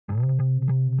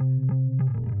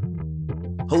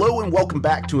Hello and welcome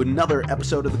back to another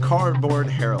episode of the Cardboard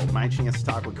Herald, my chance to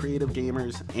talk with creative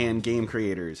gamers and game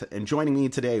creators. And joining me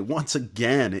today, once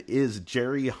again, is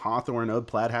Jerry Hawthorne of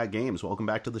Plaid Hat Games. Welcome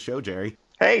back to the show, Jerry.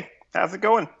 Hey, how's it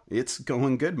going? It's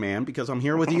going good, man, because I'm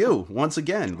here with you once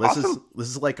again. Awesome. This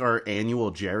is like our annual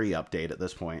Jerry update at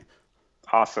this point.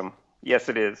 Awesome. Yes,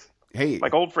 it is. Hey,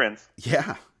 like old friends.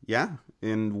 Yeah.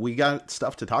 And we got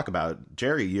stuff to talk about.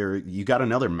 Jerry, you got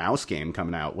another mouse game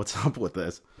coming out. What's up with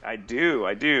this? I do.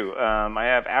 I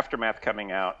have Aftermath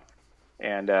coming out,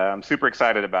 and I'm super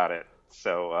excited about it.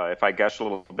 So if I gush a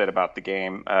little bit about the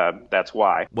game, that's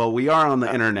why. Well, we are on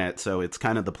the internet, so it's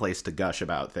kind of the place to gush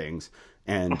about things.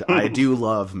 And I do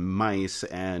love mice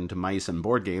and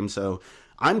board games, so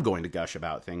I'm going to gush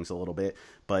about things a little bit.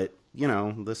 But, you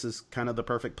know, this is kind of the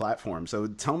perfect platform. So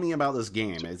tell me about this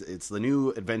game. It's the new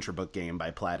adventure book game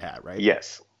by Plaid Hat, right?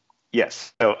 Yes.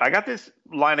 So I got this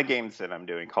line of games that I'm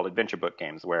doing called adventure book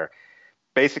games, where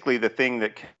basically the thing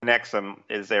that connects them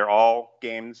is they're all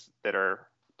games that are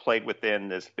played within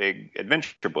this big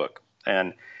adventure book.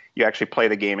 And you actually play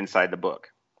the game inside the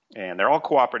book. And they're all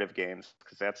cooperative games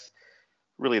because that's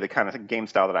really the kind of game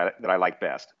style that I like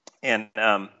best. And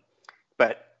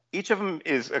but each of them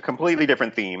is a completely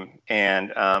different theme.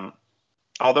 And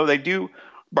although they do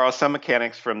borrow some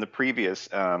mechanics from the previous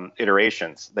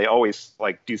iterations, they always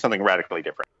do something radically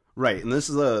different. Right, and this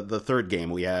is the third game.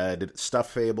 We had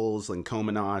Stuffed Fables and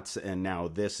Comanauts, and now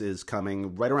this is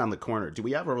coming right around the corner. Do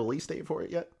we have a release date for it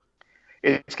yet?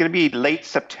 It's going to be late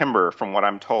September, from what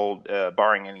I'm told,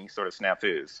 barring any sort of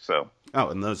snafus. So. Oh,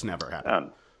 and those never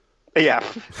happen. Yeah.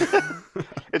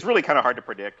 It's really kind of hard to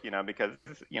predict, because,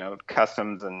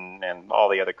 customs and all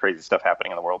the other crazy stuff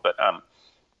happening in the world.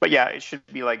 But yeah, it should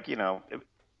be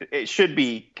it should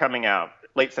be coming out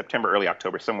late September, early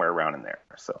October, somewhere around in there.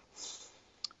 So,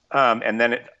 and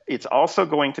then it's also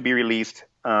going to be released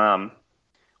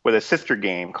with a sister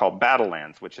game called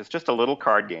Battlelands, which is just a little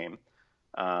card game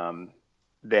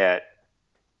that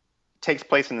takes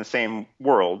place in the same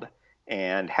world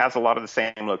and has a lot of the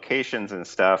same locations and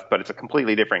stuff, but it's a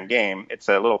completely different game. It's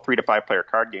a little 3 to 5 player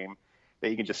card game that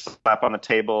you can just slap on the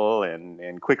table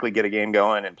and quickly get a game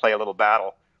going and play a little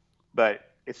battle. But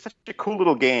it's such a cool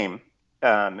little game.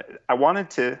 It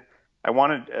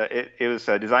was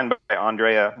designed by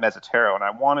Andrea Mezzatero, and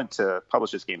I wanted to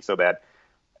publish this game so bad.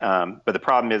 But the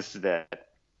problem is that,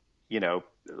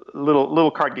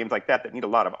 little card games like that need a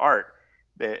lot of art,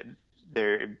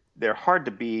 they're hard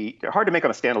to make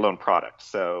on a standalone product.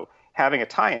 So having a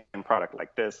tie-in product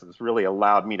like this has really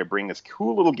allowed me to bring this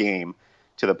cool little game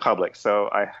to the public. So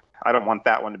I don't want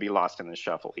that one to be lost in the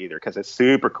shuffle either, because it's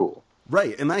super cool.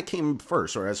 Right, and that came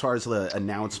first, or as far as the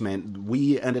announcement,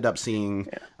 we ended up seeing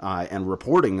and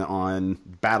reporting on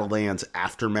Battlelands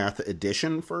Aftermath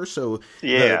Edition first. So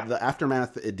the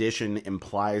Aftermath Edition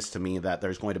implies to me that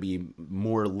there's going to be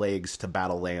more legs to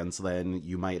Battlelands than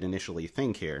you might initially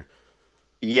think here.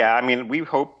 Yeah, I mean, we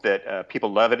hope that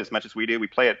people love it as much as we do. We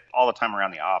play it all the time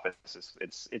around the office.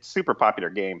 It's super popular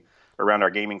game around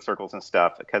our gaming circles and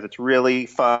stuff, because it's really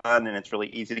fun and it's really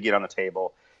easy to get on the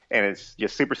table. And it's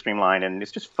just super streamlined, and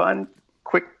it's just fun,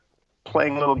 quick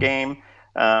playing little game.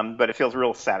 But it feels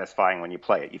real satisfying when you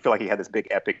play it. You feel like you had this big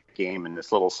epic game in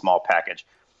this little small package.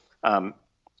 And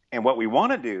what we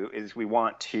want to do is we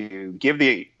want to give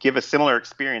a similar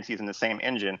experience using the same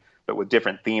engine, but with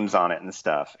different themes on it and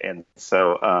stuff. And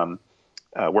so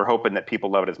we're hoping that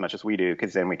people love it as much as we do,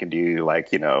 because then we can do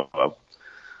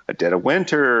a Dead of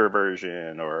Winter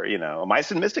version, or a Mice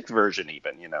and Mystics version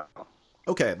even.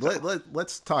 Okay,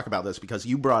 let's talk about this, because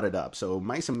you brought it up. So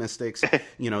Mice and Mystics,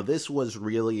 this was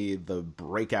really the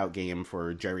breakout game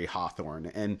for Jerry Hawthorne.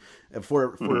 And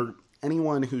for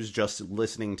anyone who's just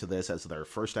listening to this as their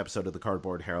first episode of the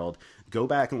Cardboard Herald, go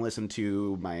back and listen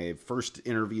to my first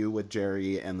interview with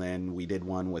Jerry, and then we did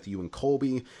one with you and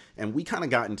Colby, and we kind of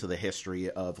got into the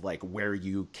history of where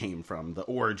you came from, the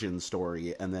origin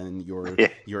story, and then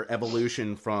your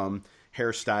evolution from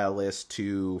hairstylist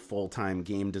to full-time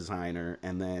game designer,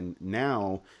 and then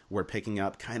now we're picking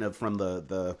up kind of from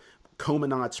the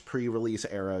Comanauts pre-release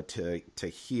era to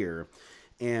here.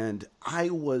 And I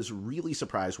was really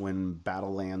surprised when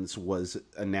Battlelands was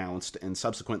announced and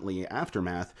subsequently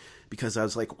Aftermath, because I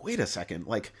was like, wait a second,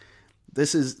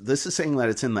 this is saying that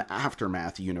it's in the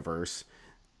Aftermath universe,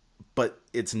 but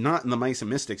it's not in the Mice and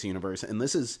Mystics universe, and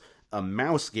this is a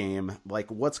mouse game.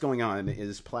 What's going on?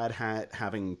 Is Plaid Hat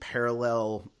having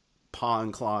parallel paw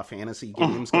and claw fantasy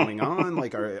games going on?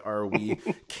 Are we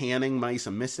canning Mice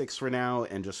and Mystics for now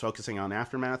and just focusing on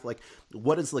Aftermath?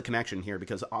 What is the connection here?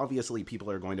 Because obviously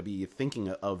people are going to be thinking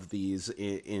of these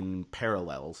in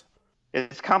parallels.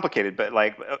 it's complicated, but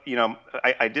like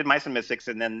I did Mice and Mystics,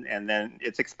 and then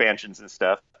its expansions and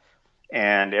stuff,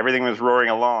 and everything was roaring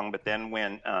along. But then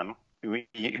when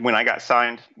I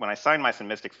signed Mice and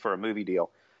Mystics for a movie deal,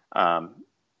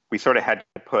 we sort of had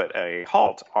to put a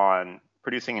halt on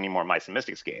producing any more Mice and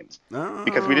Mystics games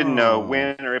because we didn't know Oh.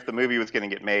 when or if the movie was going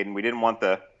to get made, and we didn't want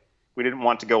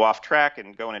to go off track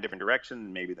and go in a different direction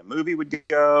than maybe the movie would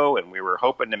go, and we were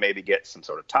hoping to maybe get some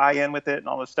sort of tie-in with it and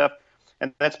all this stuff.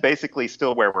 And that's basically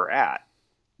still where we're at.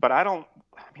 But I don't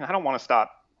want to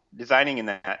stop designing in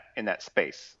that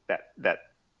space, that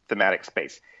thematic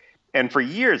space. And for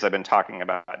years, I've been talking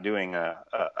about doing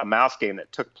a mouse game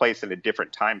that took place in a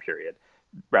different time period,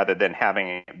 rather than having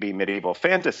it be medieval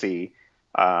fantasy.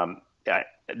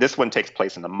 This one takes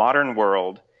place in the modern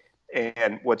world,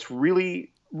 and what's really,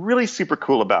 really super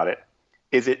cool about it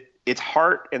is its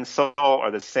heart and soul are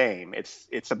the same.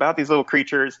 It's about these little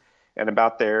creatures and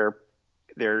about their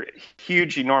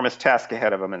huge, enormous task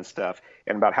ahead of them and stuff,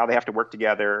 and about how they have to work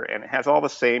together. And it has all the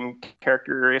same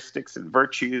characteristics and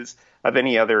virtues of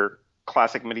any other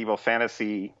classic medieval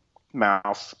fantasy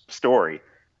mouse story.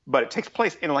 But it takes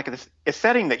place in like a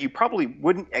setting that you probably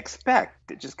wouldn't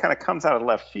expect. It just kind of comes out of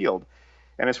left field.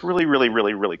 And it's really, really,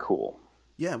 really, really cool.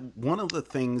 Yeah, one of the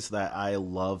things that I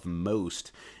love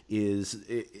most is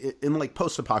in like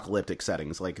post-apocalyptic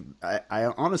settings. Like I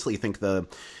honestly think the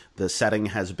setting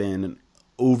has been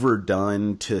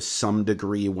overdone to some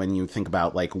degree when you think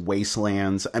about like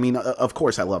wastelands. I mean, of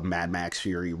course, I love Mad Max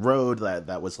Fury Road.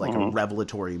 That was like a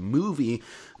revelatory movie,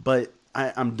 but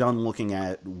I'm done looking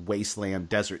at wasteland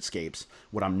desertscapes.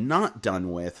 What I'm not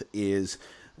done with is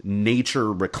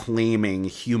nature reclaiming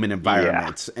human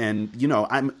environments. Yeah.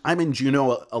 And I'm in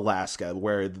Juneau, Alaska,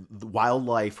 where the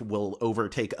wildlife will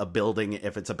overtake a building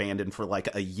if it's abandoned for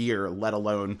like a year, let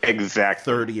alone exactly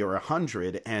 30 or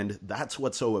 100. And that's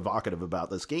what's so evocative about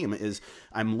this game is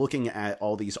I'm looking at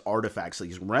all these artifacts,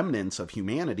 these remnants of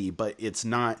humanity, but it's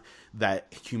not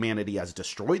that humanity has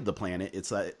destroyed the planet. It's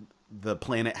that the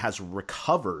planet has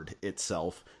recovered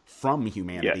itself from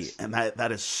humanity. Yes. And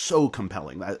that is so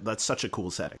compelling. That's such a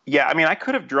cool setting. Yeah, I mean, I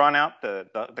could have drawn out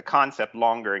the concept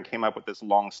longer and came up with this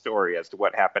long story as to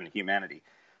what happened to humanity.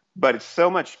 But it's so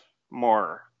much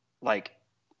more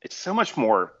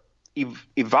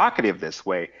evocative this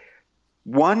way.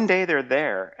 One day they're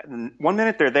there, and 1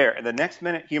 minute they're there, and the next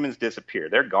minute humans disappear.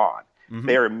 They're gone. Mm-hmm.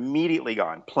 They are immediately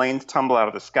gone. Planes tumble out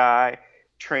of the sky,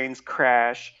 trains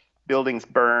crash, buildings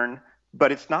burn,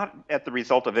 but it's not at the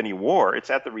result of any war. It's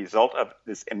at the result of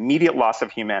this immediate loss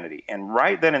of humanity. And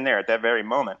right then and there, at that very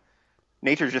moment,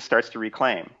 nature just starts to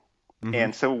reclaim. Mm-hmm.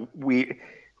 And so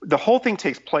the whole thing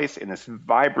takes place in this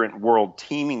vibrant world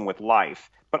teeming with life,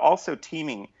 but also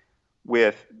teeming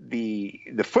with the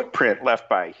footprint left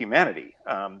by humanity.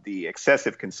 The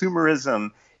excessive consumerism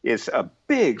is a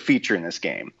big feature in this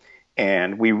game.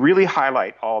 And we really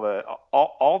highlight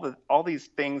all these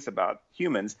things about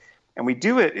humans, and we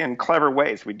do it in clever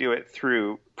ways. We do it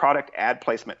through product ad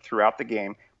placement throughout the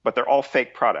game, but they're all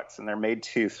fake products, and they're made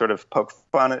to sort of poke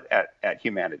fun at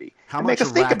humanity. How much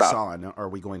Raxon are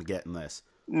we going to get in this?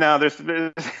 No, there's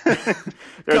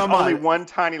only one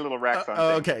tiny little Raxon thing.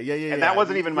 Okay, yeah. And that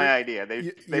wasn't even my idea.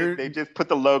 They just put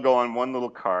the logo on one little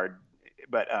card.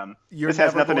 But this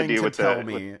has nothing to do with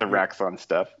the Raxon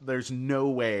stuff. There's no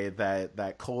way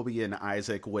that Colby and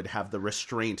Isaac would have the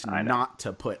restraint not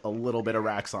to put a little bit of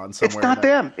Raxon somewhere. It's not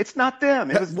them. It's not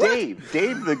them. It was Dave.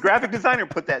 Dave, the graphic designer,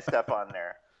 put that stuff on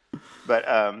there. But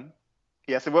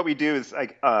yeah, so what we do is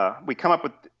we come up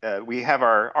with we have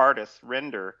our artists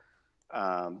render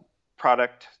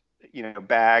product,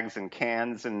 bags and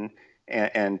cans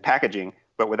and packaging,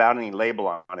 but without any label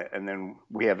on it. And then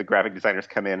we have the graphic designers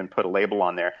come in and put a label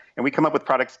on there. And we come up with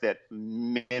products that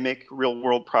mimic real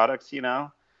world products,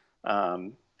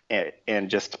 and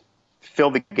just fill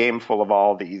the game full of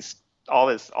all this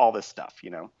stuff,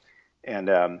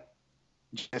 and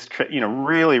just,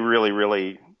 really, really,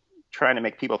 really trying to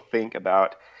make people think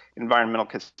about environmental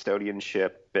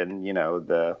custodianship and,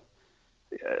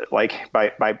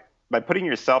 by putting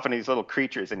yourself in these little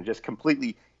creatures and just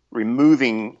completely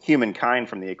removing humankind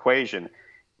from the equation,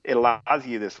 it allows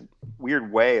you this weird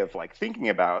way of thinking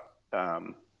about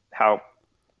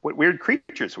what weird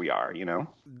creatures we are,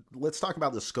 Let's talk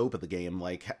about the scope of the game.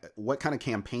 What kind of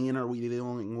campaign are we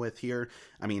dealing with here?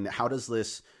 I mean, how does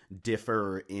this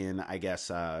differ in, I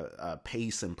guess,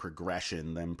 pace and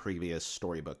progression than previous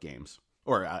storybook games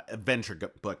or adventure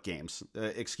book games?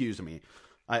 Excuse me.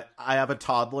 I have a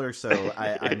toddler, so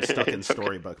I'm stuck in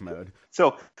storybook mode.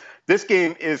 So this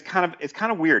game is kind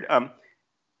of weird.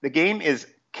 The game is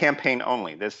campaign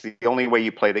only. The only way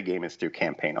you play the game is through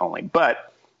campaign only.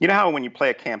 But You know how when you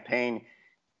play a campaign,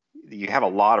 you have a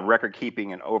lot of record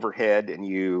keeping and overhead, and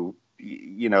you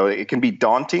know, it can be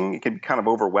daunting. It can be kind of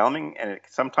overwhelming, and it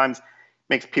sometimes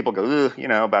makes people go, ugh, you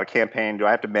know, about a campaign. Do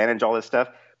I have to manage all this stuff?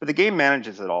 But the game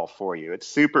manages it all for you. It's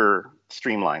super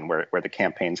streamlined where the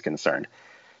campaign's concerned.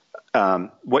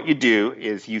 What you do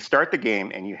is you start the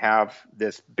game and you have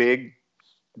this big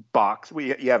box.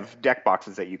 You have deck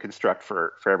boxes that you construct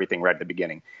for everything right at the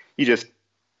beginning. You just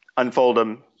unfold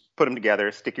them, put them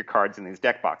together, stick your cards in these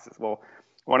deck boxes. Well,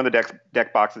 one of the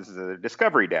deck boxes is a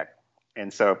discovery deck.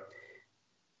 And so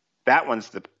that one's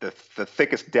the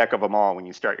thickest deck of them all when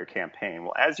you start your campaign.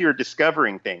 Well, as you're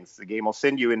discovering things, the game will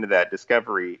send you into that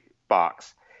discovery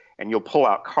box, and you'll pull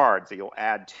out cards that you'll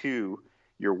add to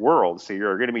your world. So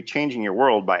you're going to be changing your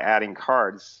world by adding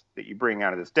cards that you bring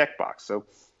out of this deck box. So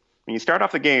when you start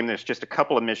off the game, there's just a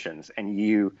couple of missions, and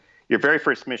your very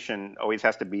first mission always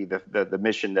has to be the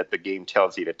mission that the game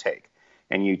tells you to take.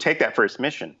 And you take that first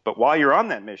mission, but while you're on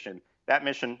that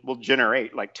mission will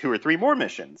generate like 2 or 3 more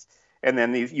missions. And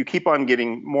then you keep on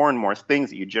getting more and more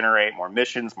things that you generate, more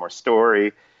missions, more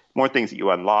story, more things that you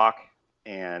unlock,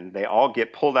 and they all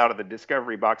get pulled out of the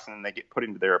discovery box, and then they get put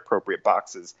into their appropriate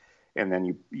boxes. And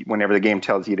then whenever the game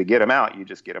tells you to get them out, you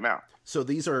just get them out. So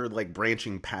these are like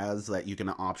branching paths that you can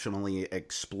optionally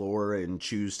explore and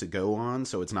choose to go on.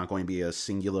 So it's not going to be a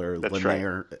singular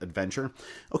linear adventure.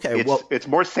 Okay, it's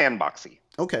more sandboxy.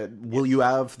 Okay, will you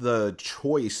have the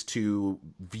choice to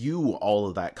view all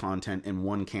of that content in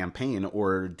one campaign,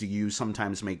 or do you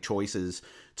sometimes make choices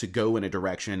to go in a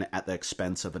direction at the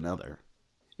expense of another?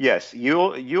 Yes,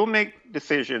 you'll make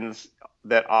decisions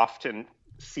that often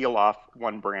seal off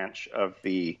one branch of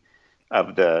the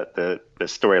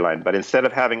storyline, but instead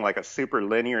of having like a super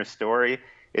linear story,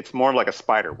 it's more like a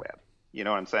spider web. You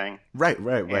know what I'm saying? Right.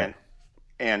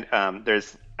 And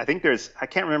I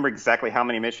can't remember exactly how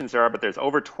many missions there are, but there's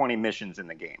over 20 missions in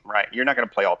the game, right? You're not going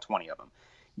to play all 20 of them.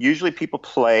 Usually people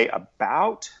play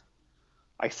about,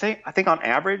 I think on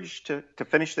average to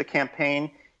finish the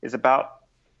campaign is about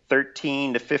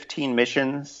 13 to 15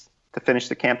 missions to finish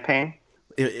the campaign.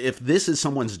 If this is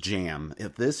someone's jam,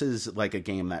 if this is like a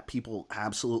game that people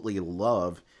absolutely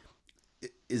love,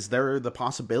 is there the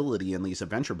possibility in these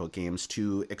adventure book games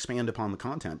to expand upon the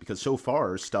content? Because so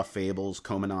far, Stuffed Fables,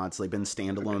 Comanauts, they've been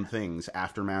standalone things.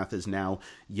 Aftermath is now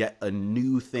yet a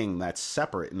new thing that's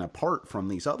separate and apart from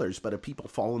these others. But if people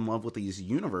fall in love with these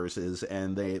universes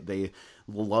and they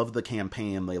love the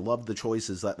campaign, they love the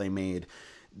choices that they made,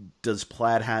 does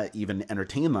Plaid Hat even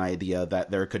entertain the idea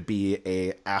that there could be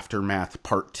a Aftermath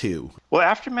Part 2? Well,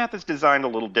 Aftermath is designed a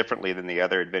little differently than the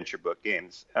other adventure book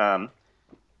games.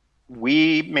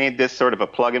 We made this sort of a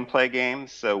plug-and-play game,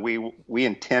 so we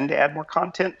intend to add more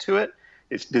content to it.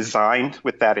 It's designed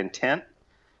with that intent.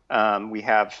 We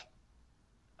have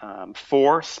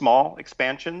 4 small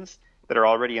expansions that are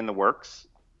already in the works,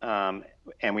 and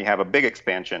we have a big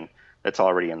expansion that's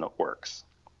already in the works.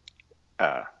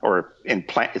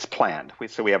 It's planned.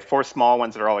 So we have 4 small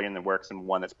ones that are already in the works and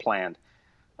 1 that's planned.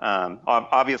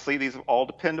 Obviously, these all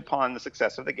depend upon the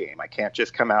success of the game. I can't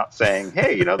just come out saying,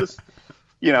 "Hey, you know this,"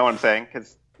 you know what I'm saying?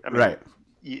 Because right.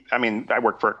 I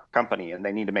work for a company and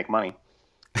they need to make money.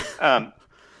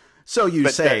 So you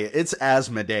say it's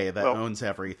Asmodee that owns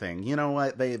everything. You know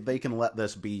what? They can let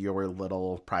this be your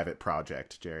little private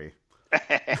project, Jerry.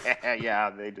 Yeah,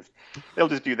 they'll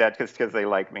just do that because they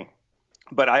like me.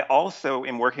 But I also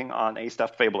am working on a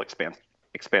Stuffed Fable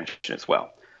expansion as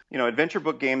well. You know, adventure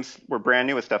book games were brand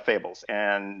new with Stuffed Fables,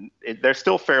 and they're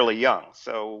still fairly young.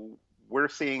 So we're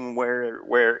seeing where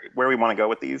we want to go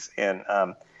with these, and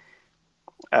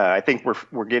I think we're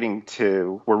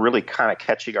really kind of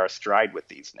catching our stride with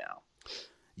these now.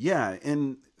 Yeah,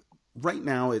 and right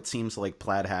now it seems like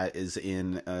Plaid Hat is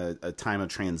in a time of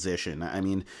transition. I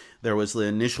mean, there was the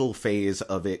initial phase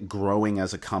of it growing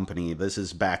as a company. This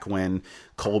is back when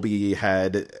Colby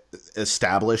had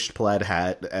established Plaid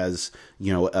Hat as,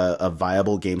 you know, a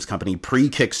viable games company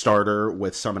pre-Kickstarter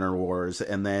with Summoner Wars,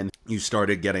 and then you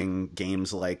started getting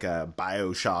games like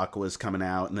BioShock was coming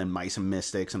out, and then Mice and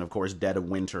Mystics, and of course Dead of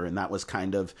Winter, and that was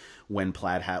kind of when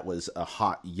Plaid Hat was a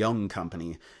hot young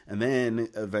company. And then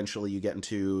eventually you get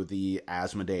into the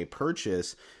Asmodee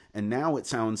purchase, and now it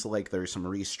sounds like there's some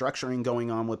restructuring going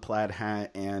on with Plaid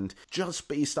Hat, and just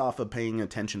based off of paying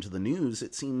attention to the news,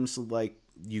 it seems like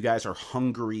you guys are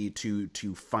hungry to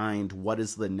find what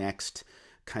is the next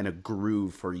kind of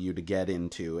groove for you to get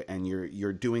into, and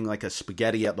you're doing like a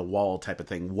spaghetti at the wall type of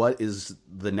thing. What is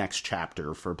the next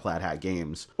chapter for Plaid Hat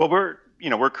Games? Well,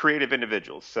 we're creative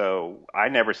individuals, so I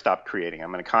never stop creating.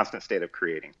 I'm in a constant state of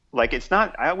creating. Like,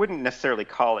 I wouldn't necessarily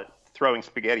call it throwing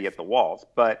spaghetti at the walls,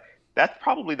 but that's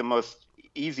probably the most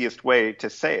easiest way to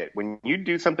say it. When you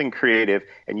do something creative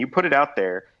and you put it out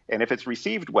there, and if it's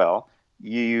received well,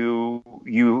 you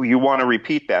want to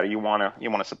repeat that, or you want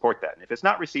to support that. And if it's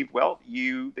not received well,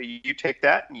 you take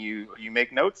that and you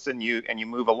make notes and you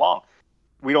move along.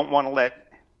 We don't want to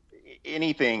let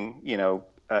anything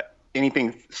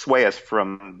anything sway us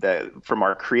from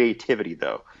our creativity,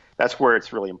 though. That's where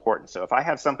it's really important. So if I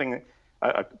have something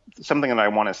that I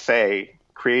want to say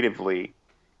creatively,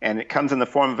 and it comes in the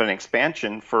form of an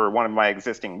expansion for one of my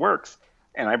existing works,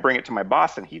 and I bring it to my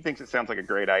boss and he thinks it sounds like a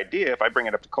great idea, if I bring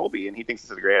it up to Colby and he thinks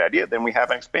it's a great idea, then we have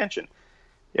an expansion.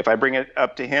 If I bring it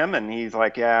up to him and he's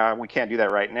like, yeah, we can't do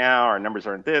that right now, our numbers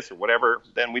aren't this or whatever,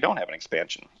 then we don't have an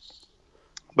expansion.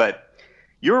 But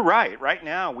you're right. Right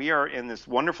now we are in this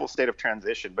wonderful state of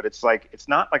transition, but it's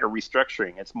not like a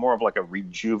restructuring. It's more of like a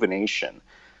rejuvenation.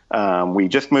 We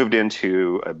just moved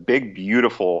into a big,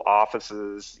 beautiful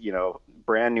offices,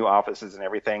 brand new offices and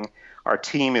everything. Our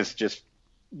team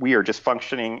we are just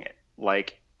functioning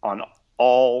like on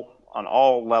all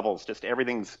levels. Just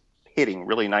everything's hitting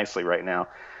really nicely right now.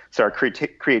 So our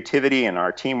creativity and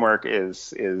our teamwork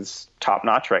is top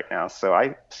notch right now. So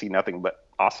I see nothing but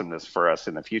awesomeness for us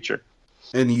in the future.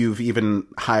 And you've even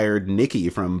hired Nikki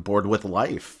from Board with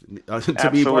Life to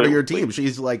be part of your team.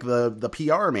 She's like the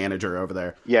PR manager over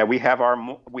there. Yeah, we have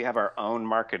our own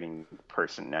marketing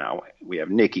person now. We have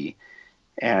Nikki,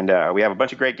 and we have a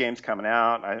bunch of great games coming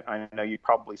out. I know you've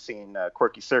probably seen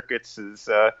Quirky Circuits is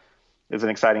an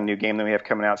exciting new game that we have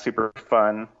coming out, super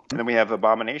fun. And then we have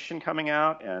Abomination coming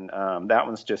out, and that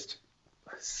one's just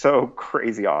so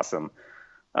crazy awesome.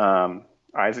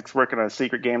 Isaac's working on a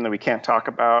secret game that we can't talk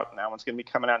about, and that one's going to be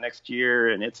coming out next year,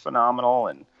 and it's phenomenal.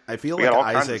 And I feel like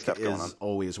Isaac is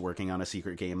always working on a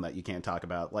secret game that you can't talk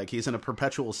about. Like, he's in a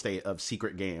perpetual state of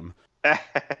secret game.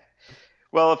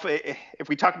 Well, if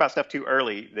we talk about stuff too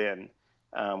early, then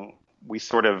we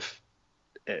sort of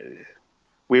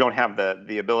we don't have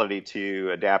the ability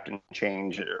to adapt and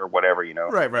change or whatever,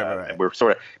 Right. We're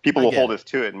sort of, people will hold us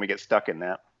to it, and we get stuck in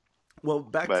that. Well,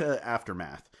 back to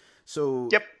Aftermath. So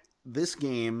yep. This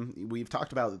game, we've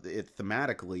talked about it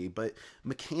thematically, but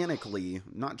mechanically,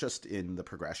 not just in the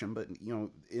progression, but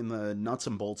in the nuts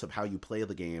and bolts of how you play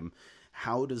the game,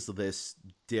 how does this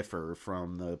differ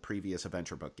from the previous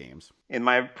adventure book games? In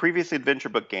my previous adventure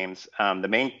book games,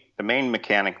 the main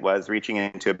mechanic was reaching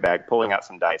into a bag, pulling out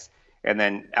some dice, and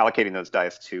then allocating those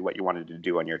dice to what you wanted to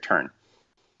do on your turn.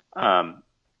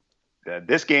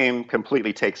 This game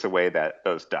completely takes away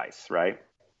those dice, right?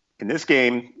 In this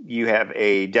game, you have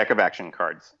a deck of action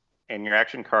cards, and your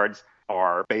action cards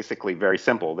are basically very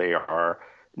simple. They are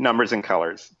numbers and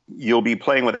colors. You'll be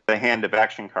playing with a hand of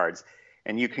action cards,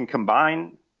 and you can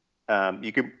combine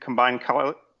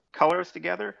colors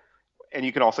together, and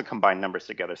you can also combine numbers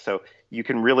together. So you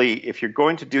can really, if you're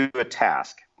going to do a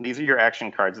task, these are your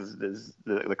action cards, is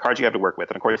the cards you have to work with,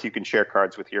 and of course you can share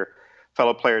cards with your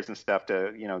fellow players and stuff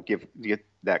to get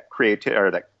that creative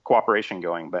or that cooperation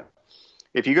going. But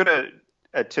if you go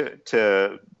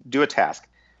to do a task,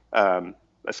 a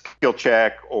skill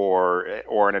check or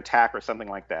an attack or something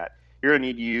like that, you're going to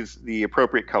need to use the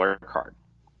appropriate color card.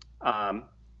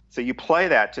 So you play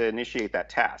that to initiate that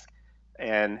task.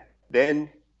 And then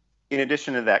in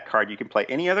addition to that card, you can play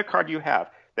any other card you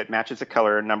have that matches the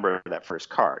color and number of that first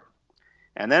card.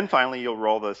 And then finally, you'll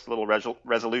roll this little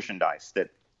resolution dice that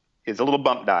is a little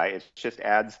bump die. It just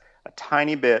adds a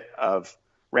tiny bit of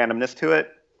randomness to it.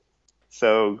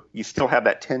 So you still have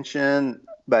that tension,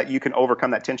 but you can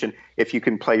overcome that tension if you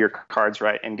can play your cards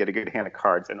right and get a good hand of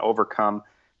cards and overcome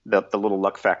the little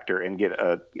luck factor and get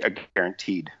a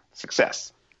guaranteed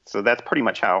success. So that's pretty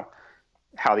much how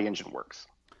the engine works.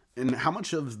 And how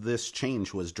much of this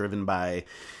change was driven by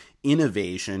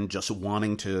innovation, just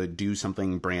wanting to do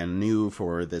something brand new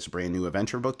for this brand new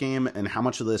adventure book game, and how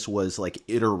much of this was like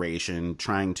iteration,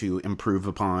 trying to improve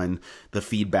upon the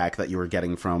feedback that you were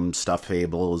getting from Stuffed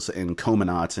Fables and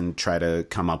Comanauts and try to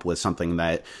come up with something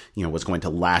that was going to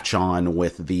latch on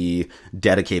with the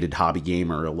dedicated hobby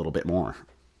gamer a little bit more?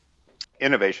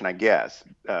 Innovation, I guess,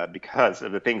 because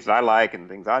of the things that I like and the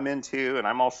things I'm into, and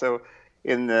I'm also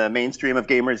in the mainstream of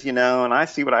gamers, and I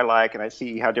see what I like and I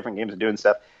see how different games are doing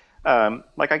stuff. I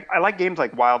like games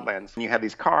like Wildlands, when you have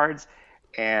these cards,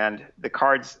 and the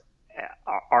cards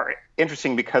are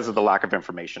interesting because of the lack of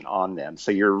information on them.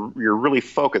 So you're really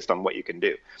focused on what you can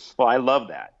do. Well, I love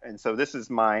that, and so this is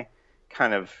my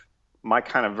kind of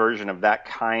version of that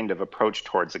kind of approach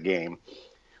towards a game,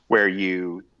 where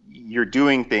you're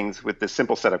doing things with this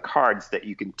simple set of cards that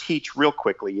you can teach real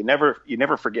quickly. You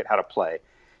never forget how to play,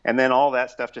 and then all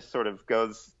that stuff just sort of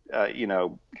goes,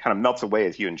 kind of melts away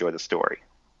as you enjoy the story.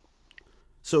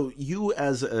 So you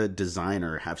as a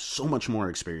designer have so much more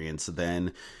experience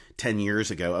than 10 years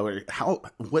ago.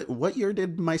 What year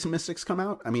did Mice and Mystics come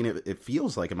out? I mean, it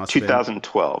feels like it must have been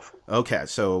 2012. Okay,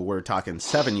 so we're talking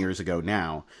 7 years ago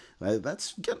now.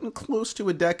 That's getting close to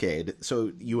a decade.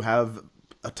 So you have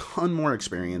a ton more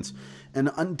experience,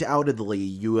 and undoubtedly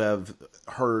you have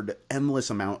heard endless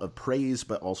amount of praise,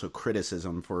 but also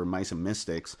criticism for Mice and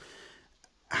Mystics.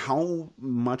 How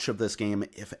much of this game,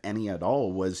 if any at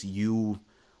all, was you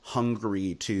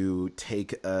hungry to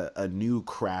take a new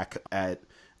crack at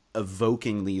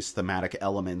evoking these thematic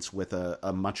elements with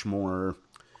a much more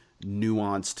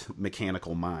nuanced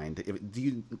mechanical mind? Do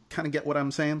you kind of get what I'm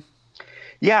saying?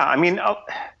 Yeah, I mean,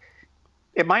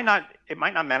 it might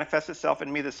not manifest itself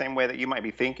in me the same way that you might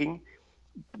be thinking.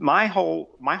 My whole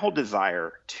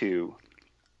desire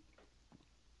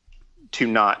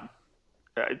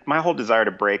my whole desire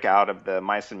to break out of the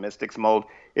Mice and Mystics mold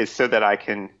is so that I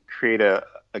can create a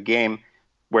game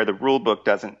where the rule book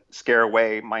doesn't scare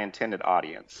away my intended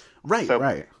audience. Right, so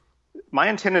right. My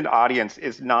intended audience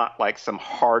is not like some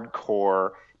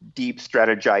hardcore, deep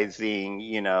strategizing,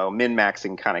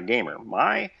 min-maxing kind of gamer.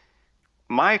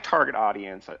 My target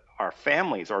audience are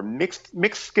families or mixed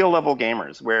skill level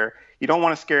gamers where you don't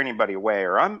want to scare anybody away,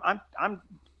 or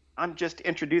I'm just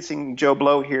introducing Joe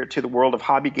Blow here to the world of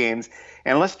hobby games,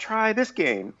 and let's try this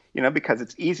game, because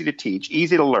it's easy to teach,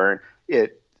 easy to learn.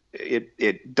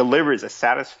 It delivers a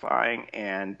satisfying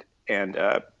and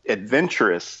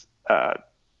adventurous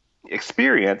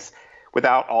experience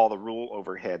without all the rule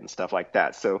overhead and stuff like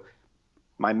that. So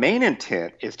my main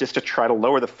intent is just to try to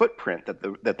lower the footprint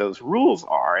that those rules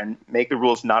are and make the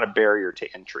rules not a barrier to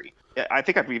entry. I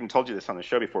think I've even told you this on the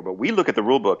show before, but we look at the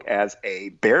rule book as a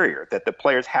barrier that the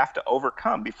players have to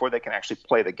overcome before they can actually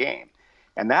play the game.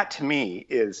 And that to me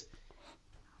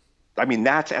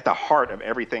that's at the heart of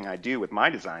everything I do with my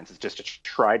designs, is just to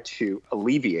try to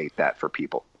alleviate that for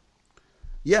people.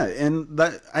 Yeah, and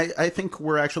that I think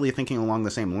we're actually thinking along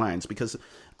the same lines, because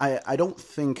I don't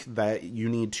think that you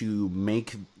need to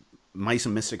make Mice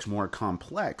and Mystics more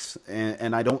complex,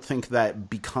 and I don't think that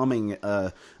becoming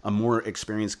a more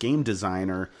experienced game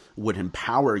designer would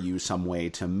empower you some way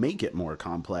to make it more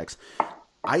complex.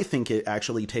 I think it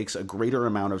actually takes a greater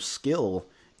amount of skill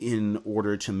in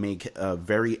order to make a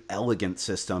very elegant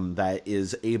system that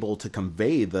is able to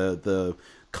convey the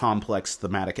complex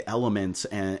thematic elements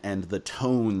and the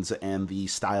tones and the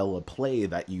style of play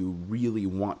that you really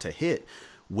want to hit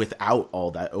without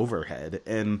all that overhead.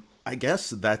 And I guess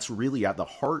that's really at the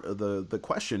heart of the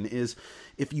question is,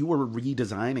 if you were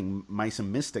redesigning Mice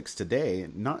and Mystics today,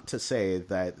 not to say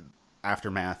that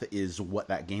Aftermath is what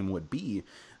that game would be,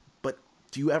 but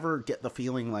do you ever get the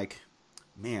feeling like,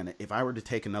 man, if I were to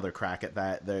take another crack at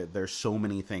that, there's so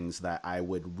many things that I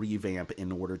would revamp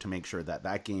in order to make sure that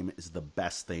that game is the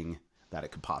best thing that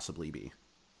it could possibly be?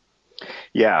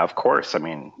 Yeah, of course. I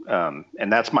mean,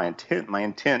 and that's my intent. My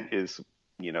intent is,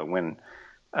 when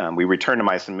we return to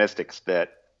Mice and Mystics,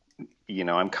 that,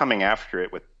 I'm coming after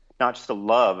it with not just the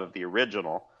love of the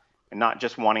original and not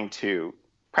just wanting to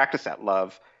practice that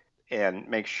love and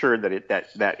make sure that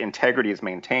that integrity is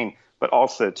maintained, but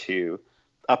also to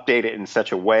update it in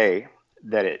such a way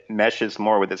that it meshes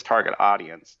more with its target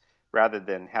audience, rather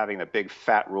than having a big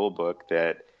fat rule book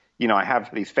that, I have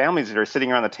these families that are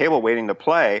sitting around the table waiting to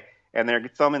play, and they're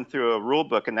thumbing through a rule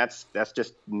book, and that's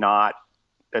just not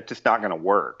going to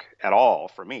work at all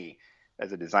for me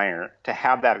as a designer. To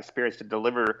have that experience, to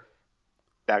deliver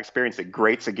that experience that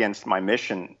grates against my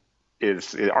mission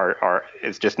is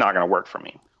just not going to work for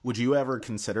me. Would you ever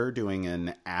consider doing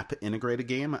an app integrated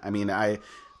game? I mean, I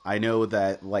know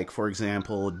that, like, for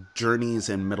example, Journeys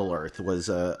in Middle-earth was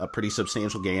a pretty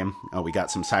substantial game. Oh, we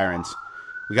got some sirens.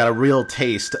 We got a real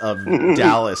taste of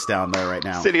Dallas down there right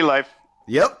now. City life.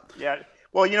 Yep. Yeah.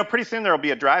 Well, pretty soon there will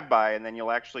be a drive-by, and then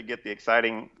you'll actually get the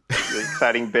exciting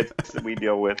bits that we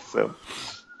deal with. So,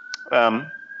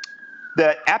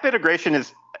 the app integration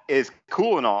is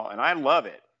cool and all, and I love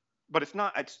it, but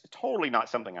it's totally not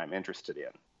something I'm interested in.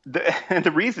 And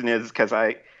the reason is because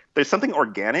there's something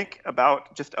organic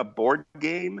about just a board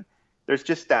game. There's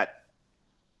just that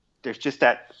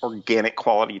organic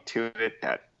quality to it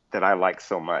that I like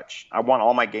so much. I want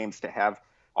all my games to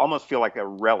almost feel like a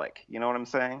relic. You know what I'm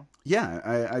saying?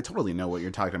 Yeah, I totally know what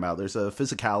you're talking about. There's a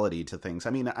physicality to things.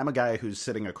 I mean, I'm a guy who's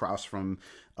sitting across from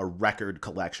a record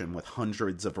collection with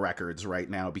hundreds of records right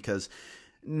now, because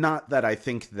not that I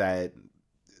think that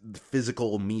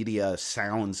physical media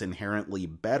sounds inherently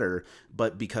better,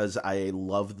 but because I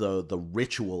love the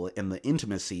ritual and the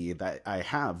intimacy that I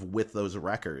have with those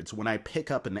records. When I pick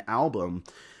up an album,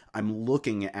 I'm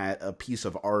looking at a piece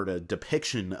of art, a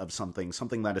depiction of something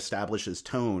that establishes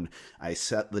tone. I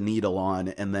set the needle on,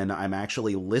 and then I'm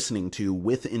actually listening to,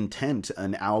 with intent,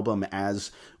 an album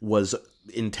as was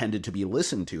intended to be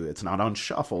listened to. It's not on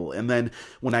shuffle. And then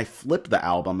when I flip the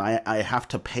album, I have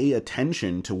to pay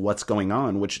attention to what's going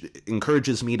on, which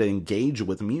encourages me to engage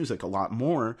with music a lot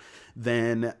more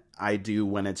than I do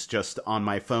when it's just on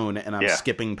my phone and I'm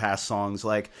skipping past songs.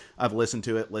 Like, I've listened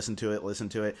to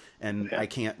it, and I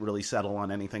can't really settle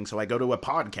on anything. So I go to a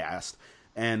podcast,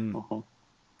 and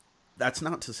that's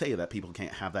not to say that people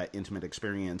can't have that intimate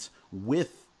experience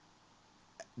with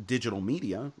digital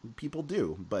media. People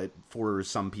do, but for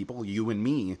some people, you and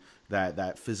me, that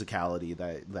physicality,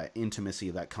 that intimacy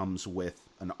that comes with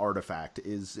an artifact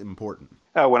is important.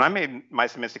 When I made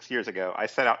Mice and Mystics years ago, I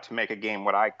set out to make a game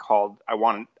what I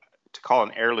wanted to call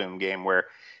an heirloom game, where,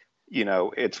 you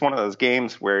know, it's one of those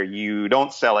games where you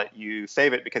don't sell it, you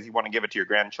save it because you want to give it to your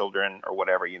grandchildren or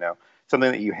whatever, you know,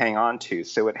 something that you hang on to.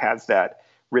 So it has that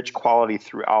rich quality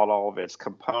throughout all of its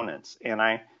components. And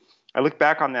I look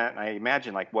back on that and I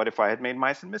imagine, like, what if I had made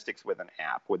Mice and Mystics with an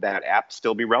app? Would that app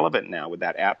still be relevant now? Would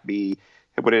that app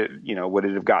would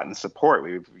it have gotten support?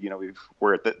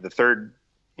 We're at the third,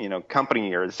 you know,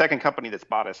 company, or the second company that's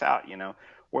bought us out, you know,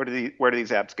 where do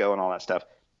these apps go and all that stuff?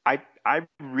 I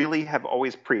really have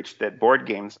always preached that board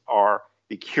games are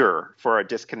the cure for a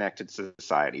disconnected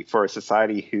society, for a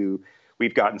society who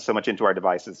we've gotten so much into our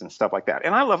devices and stuff like that.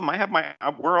 And I love them. I'm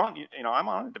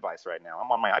on a device right now.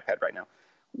 I'm on my iPad right now.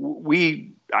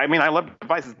 I love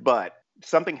devices, but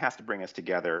something has to bring us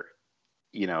together,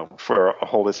 you know, for a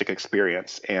holistic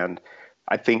experience. And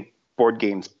I think board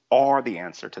games are the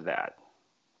answer to that.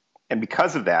 And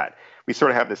because of that, we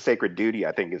sort of have this sacred duty,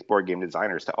 I think, as board game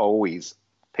designers, to always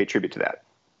pay tribute to that.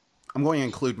 I'm going to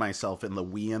include myself in the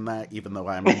we in that, even though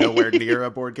I'm nowhere near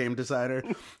a board game designer.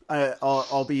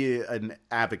 I'll be an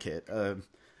advocate,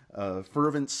 a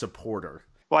fervent supporter.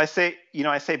 Well, I say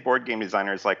board game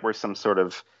designers like we're some sort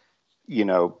of, you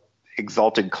know,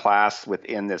 exalted class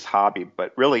within this hobby,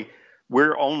 but really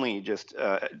we're only just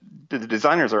the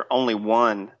designers are only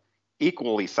one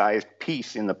equally sized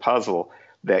piece in the puzzle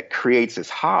that creates this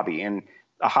hobby. And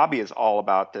a hobby is all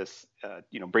about this,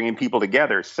 bringing people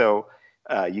together. So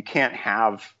you can't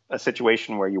have a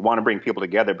situation where you want to bring people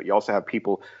together, but you also have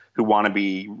people who want to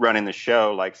be running the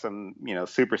show like some, you know,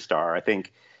 superstar. I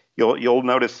think you'll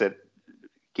notice that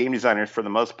game designers, for the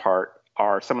most part,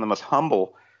 are some of the most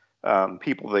humble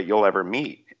people that you'll ever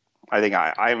meet. I think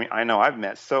I know I've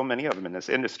met so many of them in this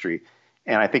industry,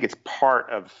 and I think it's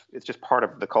just part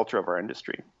of the culture of our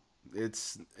industry.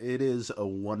 It is a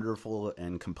wonderful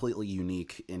and completely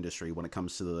unique industry when it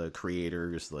comes to the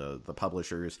creators, the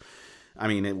publishers. I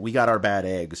mean, we got our bad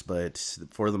eggs, but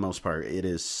for the most part, it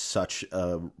is such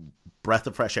a breath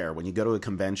of fresh air when you go to a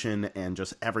convention and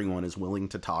just everyone is willing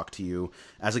to talk to you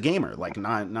as a gamer, like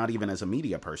not even as a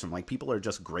media person. Like, people are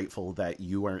just grateful that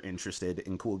you are interested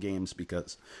in cool games,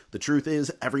 because the truth is,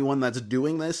 everyone that's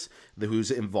doing this,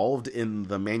 who's involved in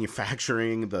the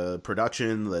manufacturing, the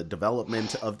production, the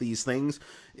development of these things,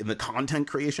 in the content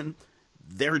creation,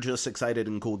 they're just excited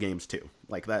in cool games too.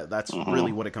 Like, that's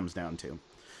really what it comes down to.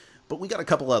 But we got a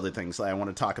couple other things that I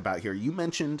want to talk about here. You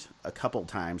mentioned a couple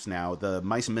times now the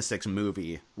Mice and Mystics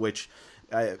movie, which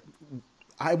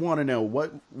I want to know,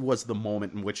 what was the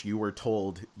moment in which you were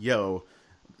told, yo,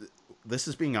 this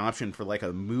is being optioned for like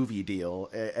a movie deal?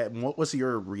 And what was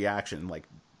your reaction? Like,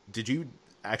 did you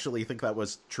actually think that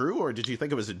was true, or did you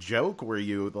think it was a joke? Were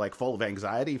you like full of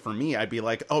anxiety? For me, I'd be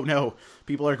like, oh no,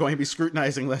 people are going to be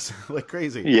scrutinizing this like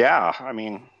crazy. Yeah, I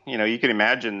mean, you know, you can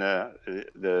imagine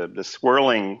the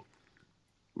swirling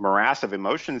morass of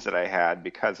emotions that I had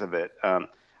because of it.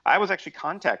 I was actually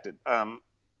contacted on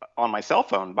my cell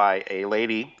phone by a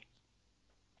lady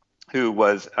who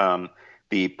was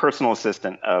the personal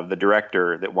assistant of the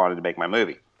director that wanted to make my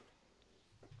movie.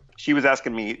 She was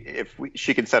asking me if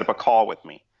she could set up a call with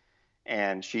me,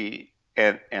 and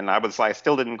I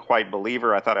still didn't quite believe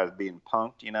her. I thought I was being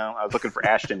punked, you know. I was looking for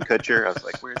Ashton Kutcher. I was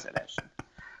like, where's that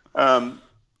Ashton?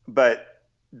 But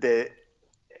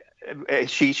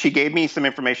she gave me some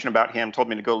information about him, told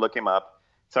me to go look him up.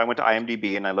 So I went to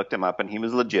IMDb and I looked him up, and he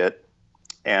was legit.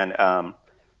 And I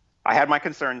had my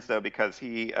concerns though, because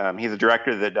he's a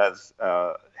director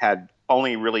that had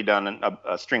only really done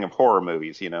a string of horror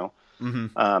movies, you know.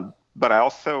 Mm-hmm. But I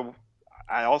also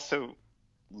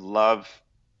love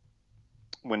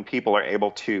when people are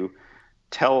able to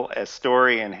tell a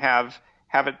story and have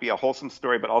it be a wholesome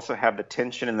story, but also have the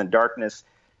tension and the darkness,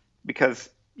 because,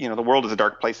 you know, the world is a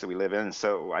dark place that we live in.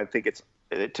 So I think it's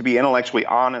to be intellectually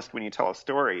honest when you tell a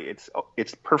story.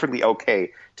 It's perfectly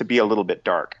okay to be a little bit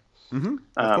dark.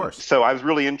 Of course. So I was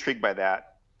really intrigued by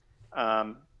that.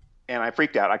 And I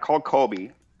freaked out. I called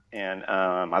Colby, and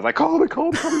I was like, Colby,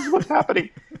 this is what's happening.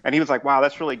 And he was like, wow,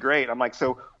 that's really great. I'm like,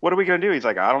 so what are we going to do? He's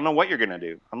like, I don't know what you're going to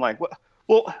do. I'm like, what?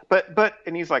 Well, but,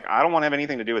 and he's like, I don't want to have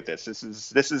anything to do with this.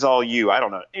 This is all you. I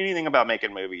don't know anything about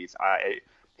making movies.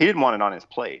 He didn't want it on his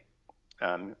plate.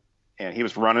 And he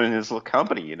was running his little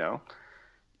company, you know?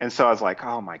 And so I was like,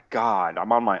 oh my God,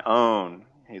 I'm on my own.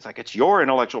 He's like, it's your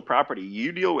intellectual property.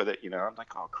 You deal with it, you know? I'm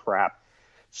like, oh crap.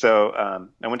 So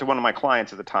I went to one of my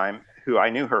clients at the time who I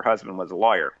knew her husband was a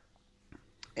lawyer.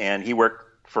 And he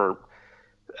worked for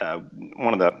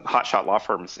one of the hotshot law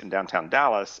firms in downtown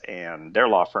Dallas. And their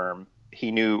law firm,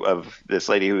 he knew of this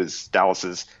lady who was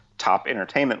Dallas's top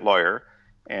entertainment lawyer,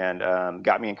 and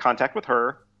got me in contact with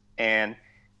her. And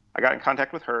I got in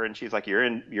contact with her, and she's like, you're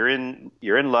in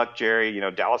luck, Jerry. You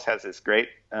know, Dallas has this great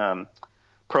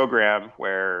program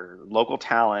where local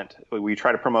talent, we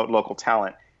try to promote local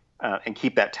talent and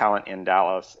keep that talent in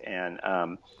Dallas. And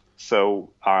so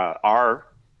our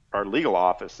legal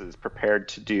office is prepared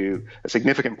to do a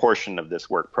significant portion of this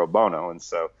work pro bono. And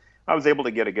so I was able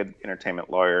to get a good entertainment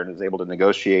lawyer and was able to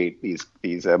negotiate these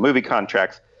movie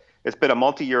contracts. It's been a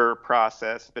multi-year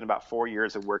process. It's been about 4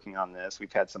 years of working on this.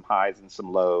 We've had some highs and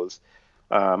some lows.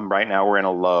 Right now we're in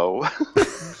a low.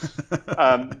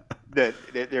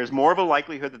 There's more of a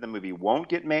likelihood that the movie won't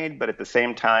get made, but at the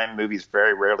same time, movies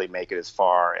very rarely make it as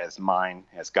far as mine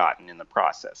has gotten in the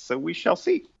process. So we shall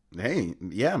see. Hey,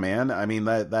 yeah, man. I mean,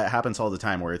 that happens all the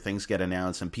time where things get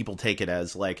announced and people take it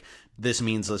as like, this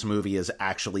means this movie is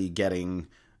actually getting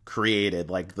created.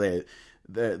 Like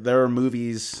there are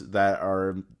movies that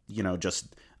are, you know,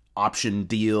 just option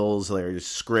deals, there's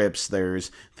scripts,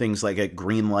 there's things like get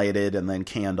green-lighted and then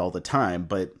canned all the time.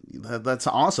 But that's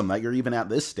awesome that you're even at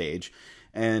this stage.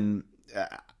 And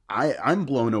I'm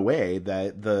blown away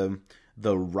that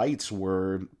the rights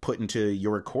were put into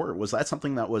your court. Was that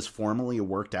something that was formally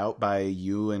worked out by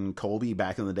you and Colby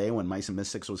back in the day when Mice and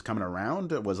Mystics was coming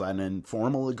around? Was that an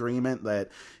informal agreement that,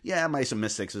 yeah, Mice and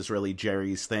Mystics is really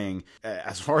Jerry's thing?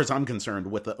 As far as I'm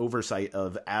concerned, with the oversight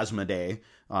of Asmodee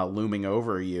looming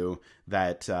over you,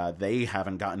 that they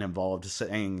haven't gotten involved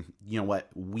saying, you know what,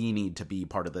 we need to be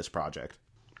part of this project.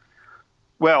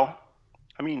 Well,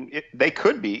 I mean, they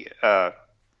could be.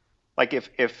 Like if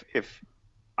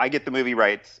I get the movie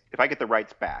rights, if I get the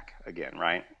rights back again,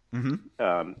 right?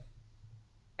 Mm-hmm.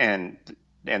 And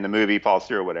the movie falls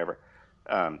through or whatever,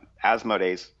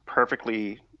 Asmodee's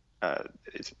perfectly,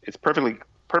 it's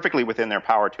perfectly within their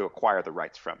power to acquire the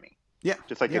rights from me. Yeah,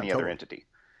 just like any other entity.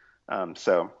 And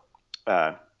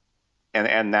that,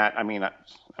 I mean,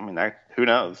 that, who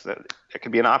knows? It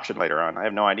could be an option later on. I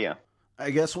have no idea. I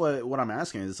guess what I'm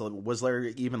asking is, was there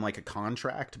even like a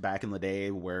contract back in the day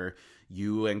where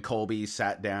you and Colby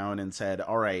sat down and said,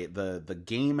 all right, the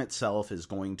game itself is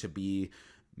going to be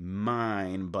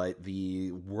mine, but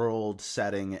the world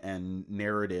setting and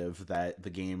narrative that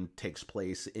the game takes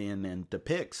place in and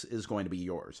depicts is going to be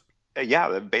yours?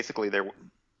 Yeah, basically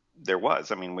there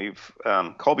was. I mean,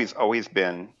 Colby's always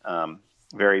been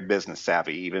very business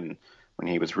savvy, even when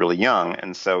he was really young.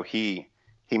 And so he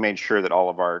made sure that all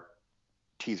of our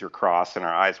T's were crossed and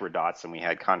our I's were dots and we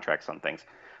had contracts on things.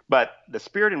 But the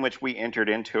spirit in which we entered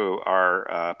into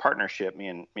our partnership,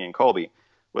 me and Colby,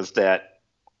 was that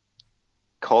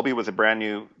Colby was a brand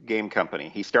new game company.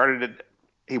 He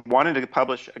wanted to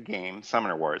publish a game,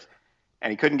 Summoner Wars,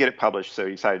 and he couldn't get it published, so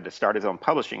he decided to start his own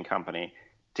publishing company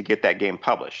to get that game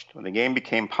published. When the game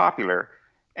became popular,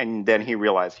 and then he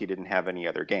realized he didn't have any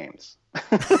other games.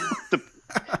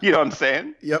 You know what I'm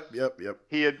saying? Yep.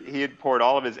 He had poured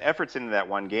all of his efforts into that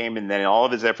one game, and then all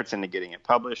of his efforts into getting it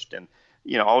published, and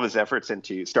all of his efforts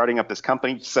into starting up this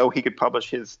company so he could publish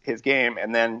his game.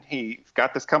 And then he's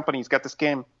got this company, he's got this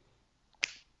game,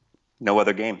 no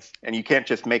other games, and you can't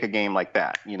just make a game like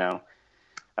that,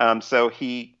 So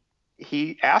he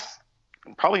asked,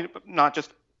 probably not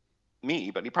just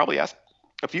me, but he probably asked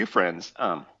a few friends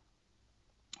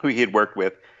who he had worked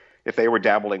with if they were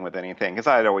dabbling with anything, because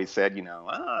I had always said,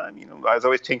 I was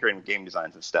always tinkering with game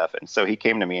designs and stuff. And so he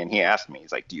came to me and he asked me,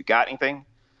 he's like, do you got anything?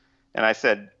 And I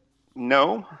said,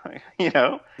 no,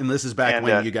 And this is back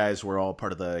when you guys were all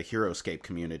part of the HeroScape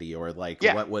community, or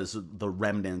what was the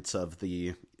remnants of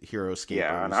the HeroScape?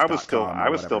 Yeah, and I was still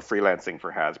freelancing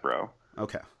for Hasbro.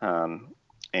 Okay.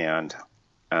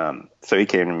 So he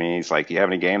came to me, he's like, do you have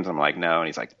any games? I'm like, no. And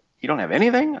he's like, you don't have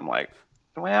anything? I'm like,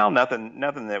 well, nothing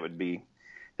that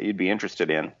you'd be interested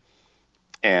in.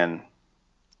 And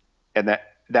that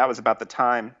was about the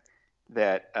time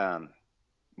that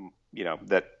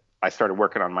that I started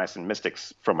working on Mice and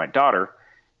Mystics for my daughter,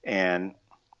 and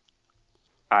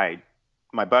I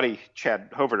my buddy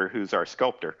Chad Hoverter, who's our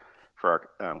sculptor for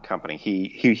our company,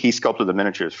 he sculpted the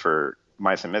miniatures for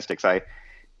Mice and Mystics. I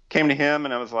came to him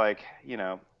and I was like,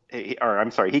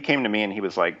 he came to me and he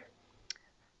was like,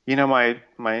 my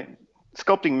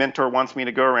sculpting mentor wants me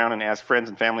to go around and ask friends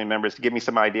and family members to give me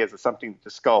some ideas of something to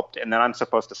sculpt, and then I'm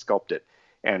supposed to sculpt it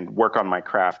and work on my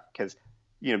craft because,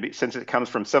 since it comes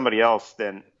from somebody else,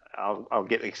 then I'll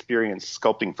get experience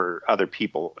sculpting for other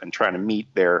people and trying to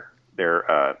meet their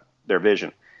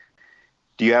vision.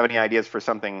 Do you have any ideas for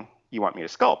something you want me to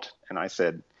sculpt? And I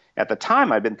said, at the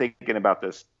time, I'd been thinking about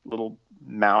this little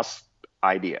mouse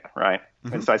idea, right?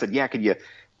 Mm-hmm. And so I said, yeah, could you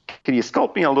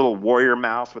sculpt me a little warrior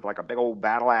mouse with like a big old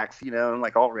battle axe, and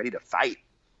like all ready to fight?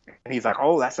 And he's like,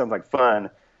 oh, that sounds like fun.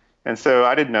 And so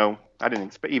I didn't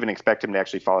even expect him to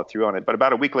actually follow through on it. But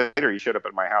about a week later, he showed up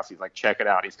at my house. He's like, check it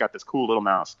out. He's got this cool little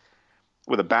mouse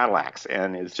with a battle axe,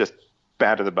 and it's just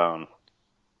bad to the bone.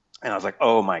 And I was like,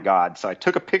 oh my God. So I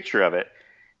took a picture of it,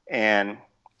 and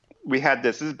we had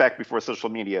this is back before social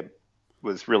media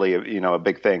was really a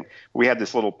big thing. We had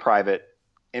this little private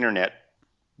internet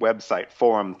website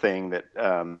forum thing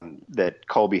that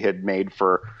Colby had made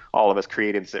for all of us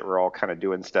creatives that were all kind of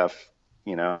doing stuff,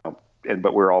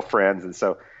 but we're all friends. And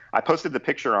so I posted the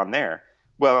picture on there.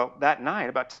 Well, that night,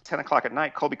 about 10 o'clock at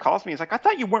night, Colby calls me. He's like, I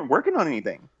thought you weren't working on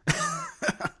anything.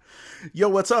 Yo,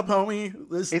 what's up, homie?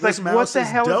 He's like, what the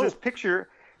hell is this picture?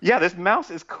 Yeah, this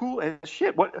mouse is cool as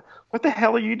shit. What the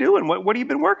hell are you doing? What have you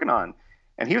been working on?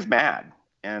 And he was mad.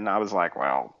 And I was like,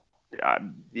 well,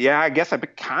 yeah, I guess I've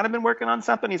kind of been working on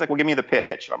something. He's like, well, give me the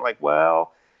pitch. I'm like,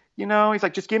 well, he's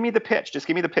like, just give me the pitch. Just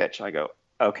give me the pitch. I go,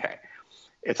 okay.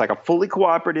 It's like a fully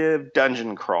cooperative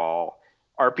dungeon crawl,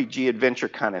 RPG adventure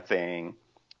kind of thing,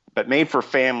 but made for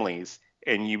families.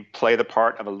 And you play the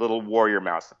part of a little warrior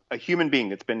mouse, a human being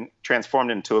that's been transformed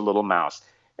into a little mouse.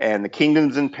 And the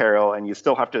kingdom's in peril, and you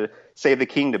still have to save the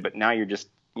kingdom, but now you're just,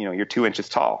 you're 2 inches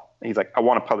tall. And he's like, I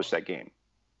want to publish that game.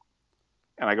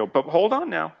 And I go, but hold on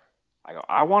now. I go,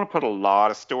 I want to put a lot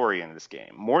of story in this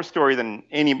game, more story than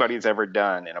anybody's ever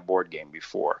done in a board game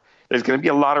before. There's going to be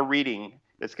a lot of reading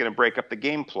that's going to break up the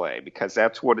gameplay because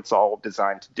that's what it's all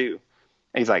designed to do.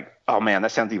 And he's like, oh man,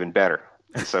 that sounds even better.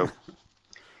 And so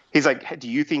he's like, do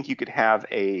you think you could have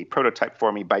a prototype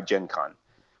for me by Gen Con,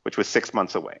 which was 6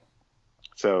 months away?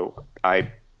 So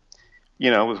I,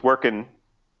 was working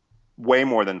way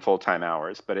more than full-time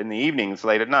hours, but in the evenings,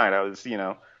 late at night, I was,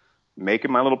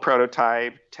 making my little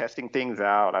prototype, testing things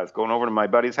out. I was going over to my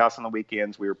buddy's house on the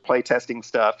weekends. We were play testing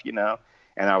stuff, and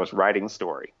I was writing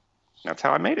story. That's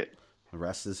how I made it. The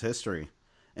rest is history.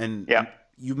 And yeah.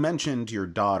 You mentioned your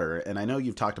daughter, and I know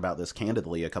you've talked about this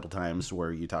candidly a couple times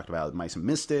where you talked about Mice and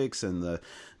Mystics and the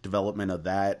development of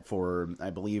that for,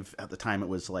 I believe at the time it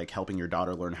was like helping your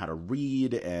daughter learn how to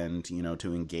read and,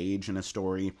 to engage in a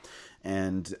story.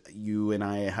 And you and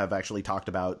I have actually talked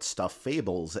about Stuffed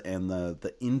Fables and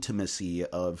the intimacy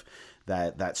of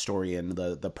that story and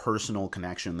the personal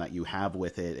connection that you have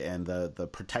with it and the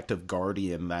protective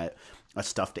guardian that a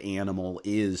stuffed animal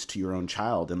is to your own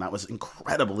child. And that was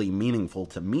incredibly meaningful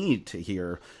to me to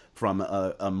hear from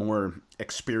a more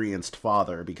experienced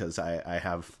father, because I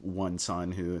have one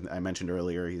son who I mentioned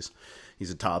earlier. He's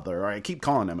a toddler, or I keep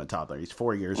calling him a toddler. He's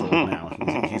 4 years old now.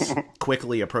 He's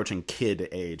quickly approaching kid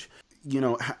age.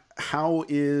 How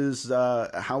is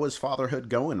fatherhood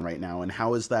going right now, and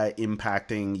how is that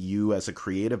impacting you as a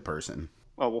creative person?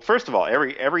 Well, first of all,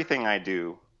 everything I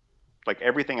do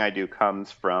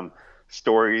comes from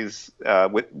stories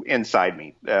inside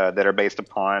me that are based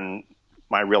upon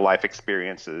my real life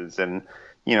experiences and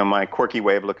my quirky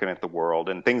way of looking at the world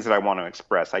and things that I want to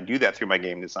express. I do that through my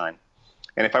game design,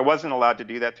 and if I wasn't allowed to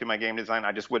do that through my game design,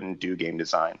 I just wouldn't do game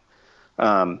design.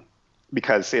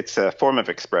 Because it's a form of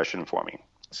expression for me.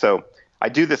 So I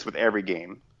do this with every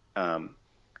game.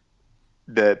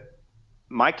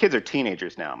 My kids are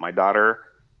teenagers now. My daughter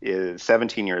is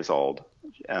 17 years old.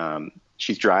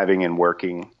 She's driving and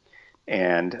working.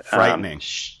 And frightening.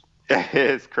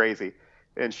 It's crazy.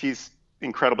 And she's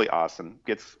incredibly awesome.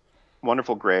 Gets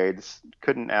wonderful grades.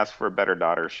 Couldn't ask for a better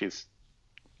daughter. She's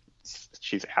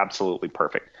absolutely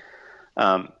perfect.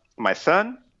 My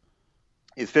son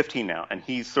is 15 now, and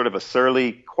he's sort of a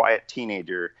surly, quiet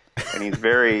teenager, and he's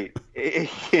very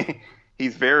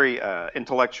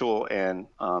intellectual, and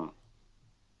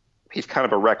he's kind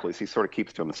of a recluse. He sort of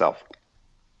keeps to himself,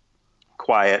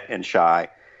 quiet and shy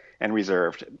and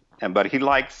reserved. But he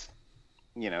likes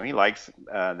the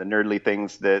nerdly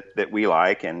things that we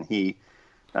like, and he's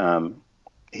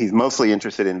mostly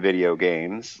interested in video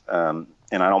games, and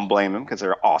I don't blame him because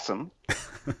they're awesome.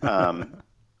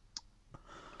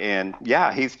 And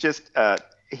yeah, he's just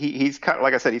he's kind of,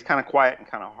 like I said, he's kind of quiet and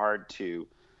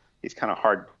he's kind of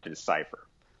hard to decipher.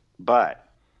 But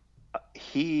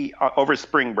he over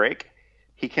spring break,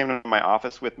 he came to my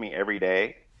office with me every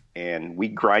day, and we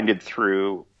grinded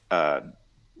through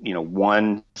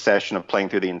one session of playing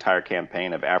through the entire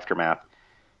campaign of Aftermath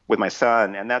with my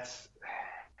son. And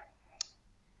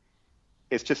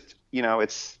it's just,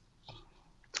 it's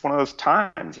one of those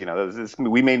times,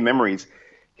 we made memories.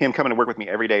 Him coming to work with me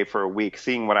every day for a week,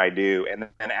 seeing what I do, and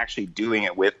then actually doing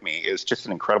it with me is just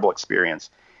an incredible experience.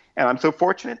 And I'm so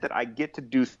fortunate that I get to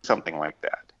do something like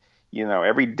that.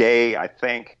 Every day I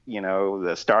thank,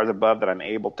 the stars above that I'm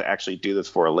able to actually do this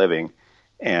for a living.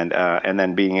 And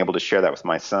then being able to share that with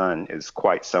my son is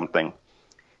quite something.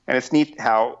 And it's neat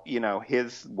how,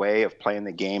 his way of playing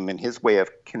the game and his way of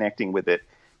connecting with it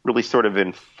really sort of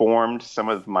informed some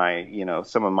of my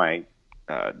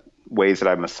ways that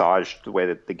I massaged the way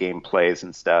that the game plays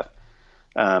and stuff.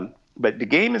 But the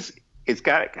game it's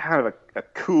got kind of a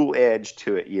cool edge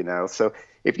to it, So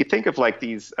if you think of like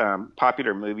these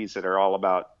popular movies that are all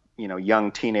about,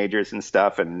 young teenagers and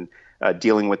stuff and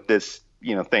dealing with this,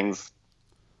 things,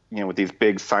 with these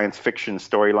big science fiction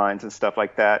storylines and stuff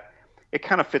like that, it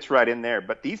kind of fits right in there.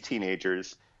 But these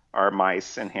teenagers are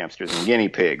mice and hamsters and guinea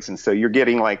pigs. And so you're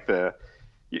getting like that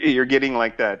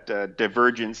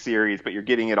Divergent series, but you're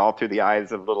getting it all through the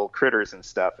eyes of little critters and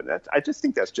stuff. And I just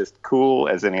think that's just cool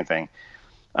as anything.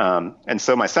 And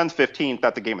so my son's 15,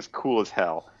 thought the game was cool as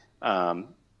hell.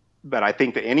 But I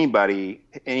think that anybody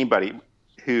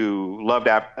who loved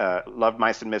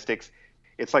Mice and Mystics,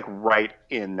 it's like right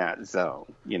in that zone,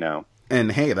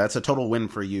 And hey, that's a total win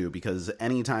for you, because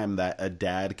anytime that a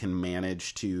dad can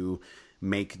manage to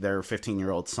make their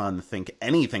 15-year-old son think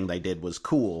anything they did was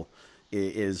cool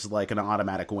is like an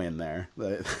automatic win there.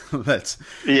 That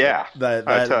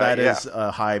is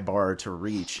a high bar to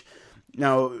reach.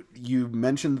 Now, you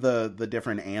mentioned the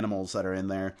different animals that are in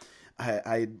there.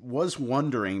 I was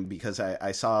wondering, because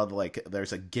I saw like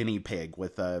there's a guinea pig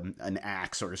with an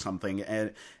axe or something,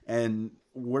 and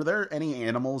were there any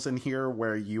animals in here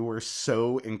where you were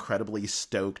so incredibly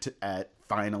stoked at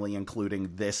finally including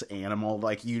this animal?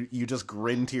 Like you just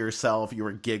grinned to yourself, you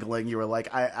were giggling, you were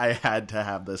like, I had to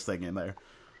have this thing in there.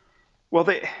 Well,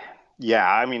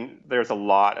 I mean, there's a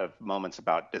lot of moments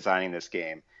about designing this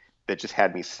game that just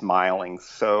had me smiling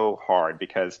so hard,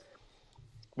 because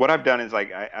what I've done is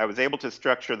like I was able to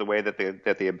structure the way that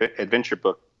the adventure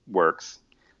book works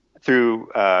through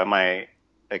my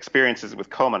experiences with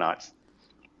Comanauts,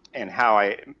 and how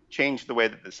I changed the way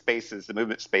that the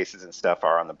movement spaces and stuff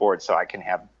are on the board, so I can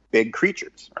have big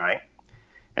creatures, right?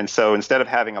 And so instead of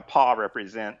having a paw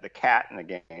represent the cat in the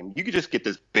game, you could just get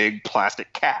this big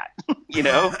plastic cat,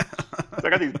 So I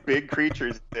got these big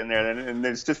creatures in there, and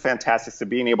it's just fantastic. So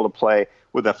being able to play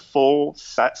with a full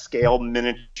scale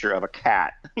miniature of a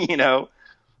cat,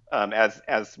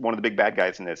 as one of the big bad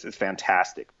guys in this is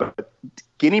fantastic. But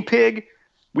guinea pig,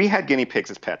 we had guinea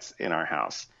pigs as pets in our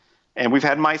house. And we've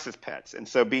had mice as pets. And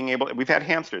so we've had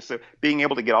hamsters. So being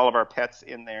able to get all of our pets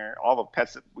in there, all the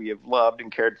pets that we have loved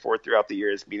and cared for throughout the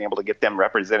years, being able to get them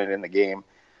represented in the game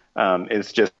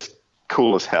is just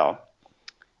cool as hell.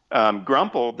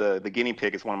 Grumple, the guinea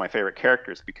pig, is one of my favorite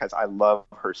characters because I love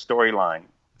her storyline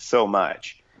so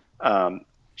much.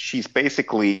 She's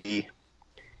basically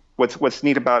what's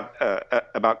neat about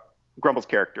Grumple's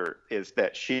character is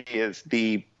that she's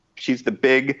the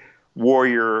big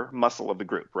warrior muscle of the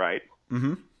group, right?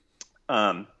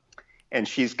 Mm-hmm. And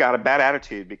she's got a bad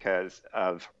attitude because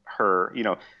of her,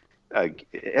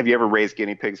 have you ever raised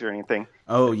guinea pigs or anything?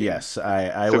 Oh, yes.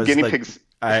 I was guinea pigs.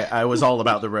 I was all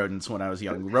about the rodents when I was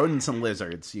young. Rodents and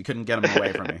lizards. You couldn't get them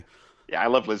away from me. Yeah, I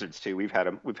love lizards too. We've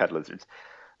had lizards.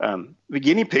 The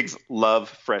guinea pigs love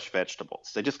fresh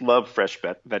vegetables. They just love fresh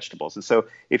vegetables. And so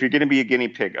if you're going to be a guinea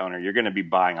pig owner, you're going to be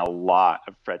buying a lot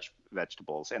of fresh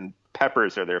vegetables, and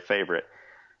peppers are their favorite.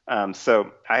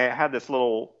 So I had this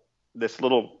little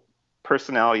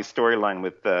personality storyline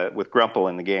with Grumple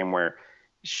in the game, where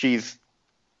she's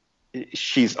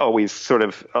always sort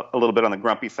of a little bit on the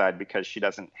grumpy side because she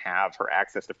doesn't have her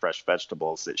access to fresh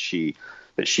vegetables that she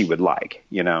would like,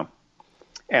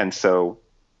 And so,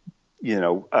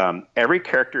 every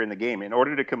character in the game, in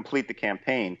order to complete the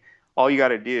campaign, all you got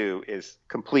to do is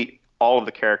complete all of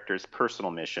the characters'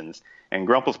 personal missions. And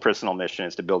Grumple's personal mission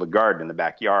is to build a garden in the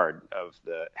backyard of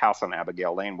the house on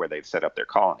Abigail Lane where they've set up their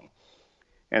colony.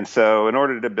 And so in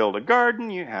order to build a garden,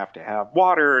 you have to have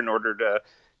water. In order to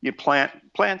plant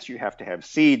plants, you have to have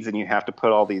seeds, and you have to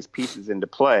put all these pieces into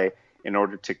play in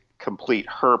order to complete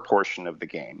her portion of the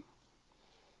game.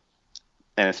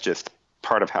 And it's just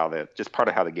part of how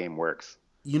the game works.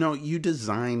 You know, you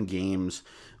design games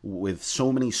with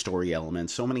so many story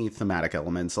elements, so many thematic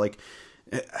elements. Like,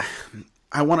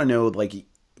 I want to know, like,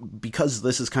 because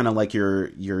this is kind of like your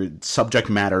subject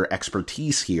matter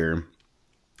expertise here,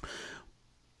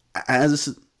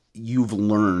 as you've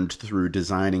learned through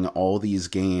designing all these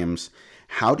games,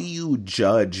 how do you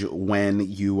judge when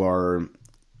you are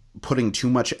putting too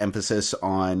much emphasis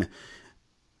on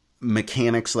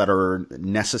mechanics that are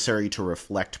necessary to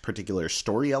reflect particular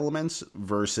story elements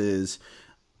versus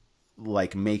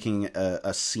like making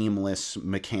a seamless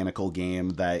mechanical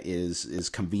game that is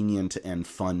convenient and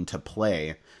fun to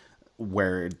play,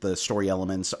 where the story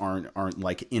elements aren't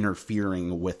like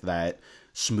interfering with that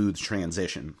smooth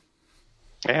transition?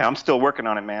 Yeah, I'm still working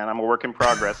on it, man. I'm a work in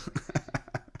progress.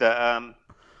 That's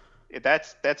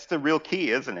the real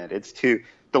key, isn't it? It's to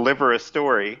deliver a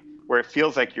story where it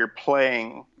feels like you're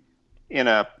playing in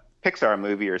a Pixar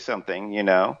movie or something, you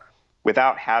know,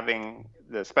 without having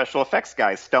the special effects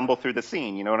guys stumble through the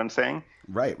scene. You know what I'm saying?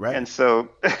 Right. And so,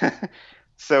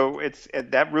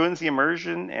 that ruins the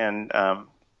immersion,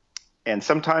 and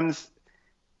sometimes,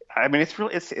 I mean,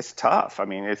 it's tough. I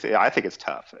mean, I think it's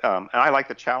tough, and I like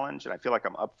the challenge, and I feel like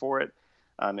I'm up for it.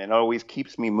 It always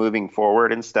keeps me moving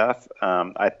forward and stuff.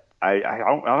 I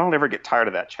don't ever get tired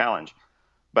of that challenge,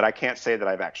 but I can't say that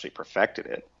I've actually perfected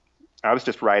it. I was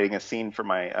just writing a scene for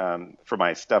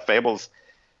my Stuffed Fables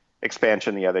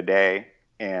expansion the other day,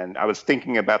 and I was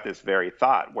thinking about this very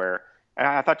thought where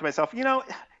I thought to myself, you know,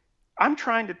 I'm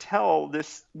trying to tell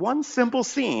this one simple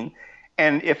scene,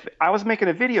 and if I was making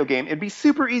a video game, it'd be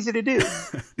super easy to do,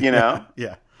 you know?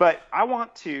 Yeah. But I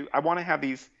want to have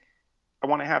these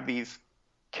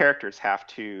characters have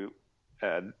to,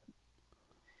 I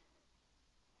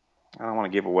don't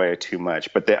want to give away too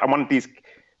much, but I want these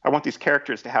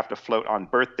characters to have to float on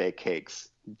birthday cakes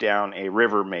down a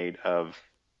river made of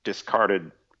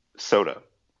discarded soda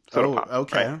pop,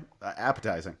 okay. Right?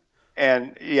 Appetizing.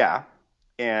 And yeah,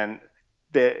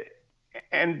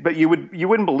 but you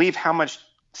wouldn't believe how much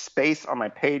space on my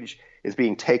page is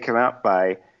being taken up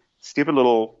by stupid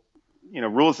little, you know,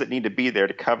 rules that need to be there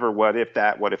to cover what if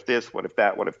that, what if this, what if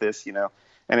that, what if this, you know.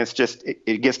 And it's just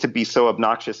it gets to be so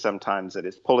obnoxious sometimes that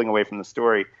it's pulling away from the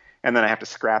story, and then I have to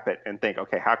scrap it and think,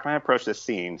 okay, how can I approach this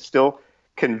scene, still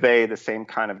convey the same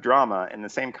kind of drama and the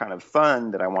same kind of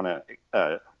fun that I want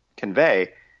to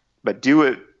convey, but do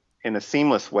it in a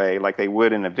seamless way like they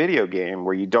would in a video game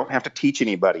where you don't have to teach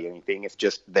anybody anything. It's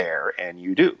just there and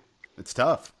you do. It's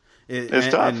tough. It's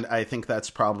tough. And I think that's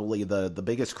probably the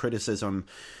biggest criticism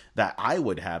that I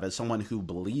would have as someone who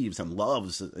believes and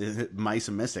loves Mice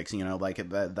and Mystics. You know, like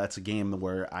that's a game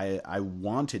where I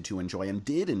wanted to enjoy and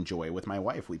did enjoy with my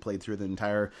wife. We played through the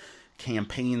entire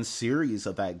campaign series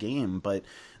of that game, but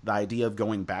the idea of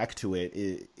going back to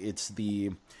it's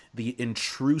the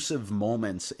intrusive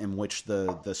moments in which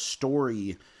the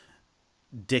story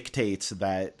dictates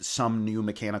that some new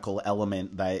mechanical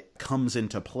element that comes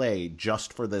into play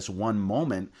just for this one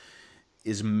moment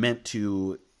is meant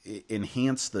to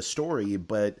enhance the story,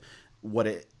 but what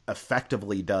it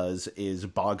effectively does is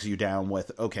bogs you down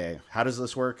with, okay, how does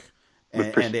this work?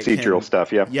 With procedural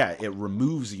stuff, yeah. Yeah, it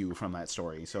removes you from that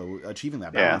story. So achieving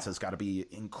that balance has got to be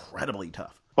incredibly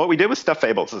tough. What we did with Stuffed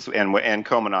Fables and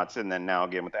Comanauts, and then now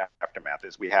again with Aftermath,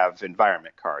 is we have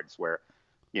environment cards where,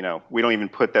 you know, we don't even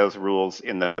put those rules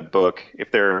in the book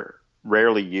if they're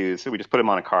rarely used. So we just put them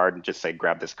on a card and just say,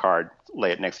 grab this card,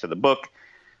 lay it next to the book.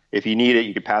 If you need it,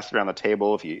 you can pass it around the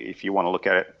table if you want to look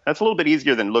at it. That's a little bit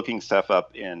easier than looking stuff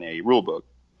up in a rule book.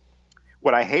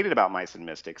 What I hated about Mice and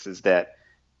Mystics is that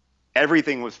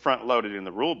everything was front loaded in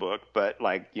the rule book, but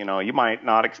like, you know, you might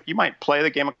play the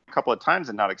game a couple of times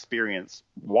and not experience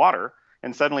water,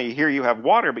 and suddenly here you have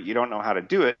water, but you don't know how to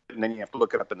do it, and then you have to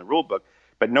look it up in the rule book,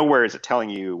 but nowhere is it telling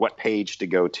you what page to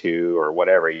go to or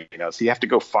whatever, you know, so you have to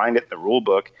go find it in the rule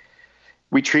book.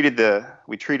 We treated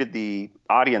the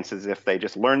audience as if they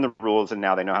just learned the rules and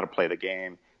now they know how to play the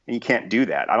game, and you can't do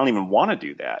that. I don't even want to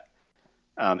do that.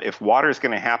 If water is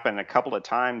going to happen a couple of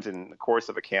times in the course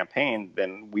of a campaign,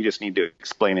 then we just need to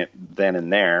explain it then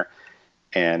and there.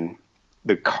 And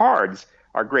the cards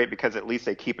are great because at least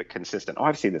they keep it consistent. Oh,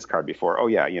 I've seen this card before. Oh,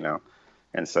 yeah, you know.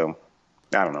 And so,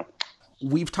 I don't know.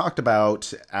 We've talked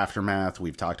about Aftermath.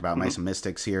 We've talked about Mice and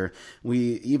Mystics here.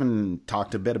 We even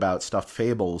talked a bit about Stuffed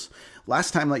Fables.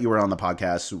 Last time that you were on the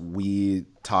podcast, we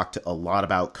talked a lot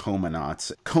about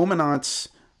Comanauts. Comanauts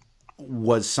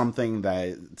was something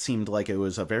that seemed like it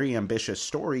was a very ambitious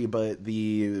story, but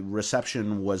the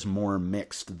reception was more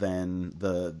mixed than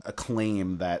the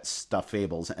acclaim that Stuffed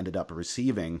Fables ended up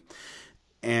receiving.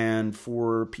 And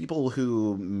for people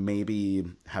who maybe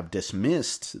have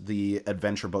dismissed the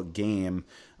adventure book game,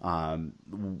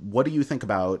 what do you think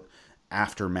about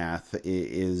Aftermath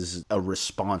is a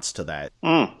response to that?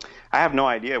 I have no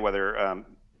idea whether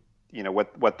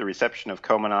what the reception of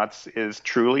Comanauts is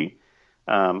truly.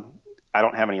 I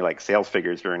don't have any like sales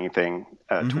figures or anything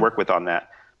to work with on that,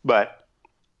 but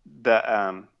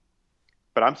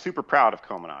but I'm super proud of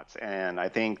Comanauts, and I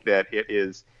think that it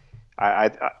is.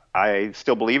 I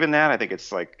still believe in that. I think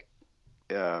it's like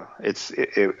it's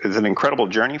an incredible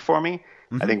journey for me.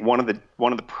 I think one of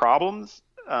the problems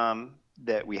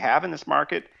that we have in this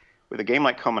market with a game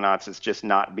like Comanauts is just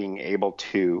not being able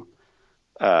to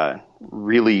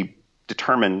really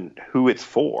determine who it's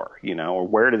for, or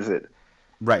where does it,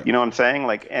 right? You know what I'm saying?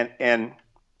 Like, and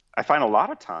I find a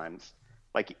lot of times,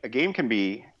 like a game can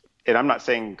be, and I'm not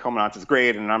saying Comanauts is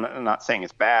great, and I'm not saying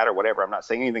it's bad or whatever. I'm not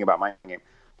saying anything about my game,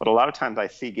 but a lot of times I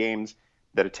see games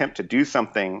that attempt to do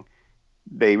something,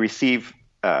 they receive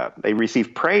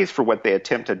praise for what they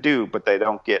attempt to do, but they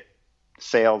don't get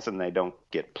sales and they don't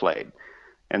get played.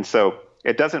 And so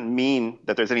it doesn't mean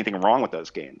that there's anything wrong with those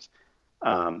games.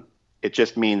 It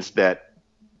just means that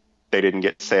they didn't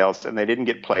get sales and they didn't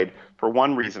get played for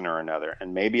one reason or another.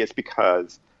 And maybe it's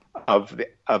because of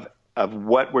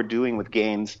what we're doing with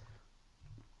games,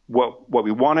 what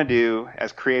we want to do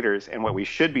as creators and what we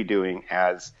should be doing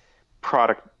as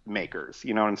product makers.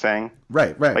 You know what I'm saying?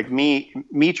 Right. Like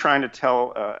me trying to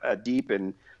tell a deep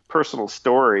and personal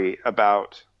story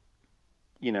about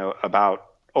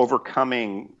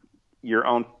overcoming your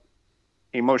own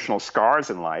emotional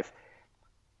scars in life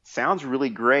sounds really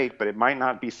great, but it might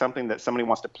not be something that somebody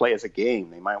wants to play as a game.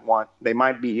 They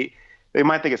might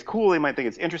think it's cool, they might think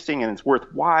it's interesting and it's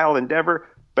worthwhile endeavor,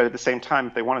 but at the same time,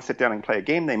 if they want to sit down and play a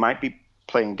game, they might be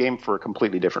playing a game for a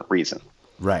completely different reason.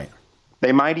 Right.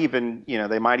 They might even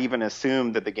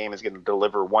assume that the game is going to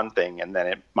deliver one thing and then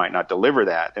it might not deliver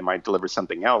that. They might deliver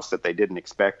something else that they didn't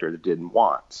expect or didn't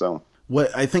want. So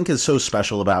what I think is so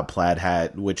special about Plaid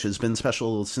Hat, which has been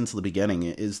special since the beginning,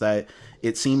 is that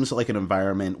it seems like an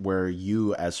environment where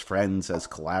you as friends, as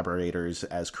collaborators,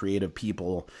 as creative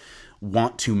people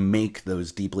want to make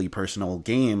those deeply personal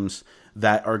games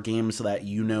that are games that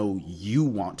you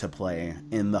want to play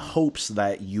in the hopes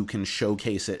that you can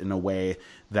showcase it in a way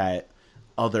that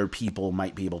other people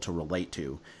might be able to relate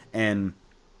to. And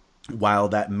while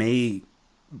that may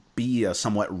be a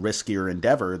somewhat riskier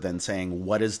endeavor than saying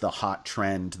what is the hot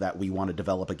trend that we want to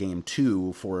develop a game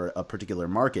to for a particular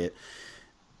market,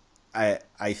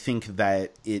 I think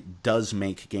that it does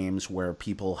make games where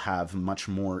people have much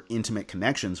more intimate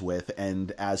connections with,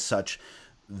 and as such,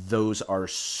 those are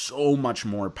so much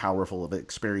more powerful of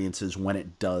experiences when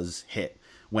it does hit,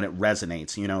 when it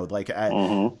resonates.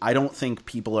 I don't think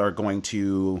people are going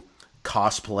to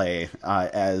cosplay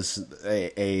as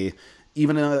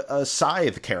even a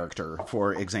Scythe character,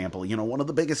 for example. One of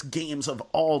the biggest games of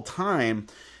all time.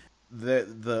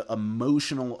 The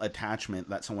emotional attachment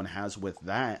that someone has with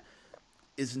that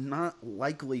is not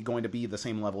likely going to be the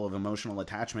same level of emotional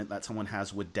attachment that someone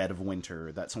has with Dead of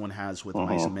Winter, that someone has with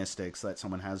Mice and Mystics, that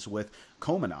someone has with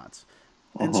Comanauts.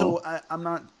 And so I'm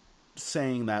not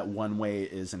saying that one way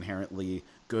is inherently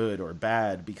good or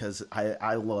bad, because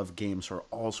I love games for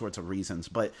all sorts of reasons,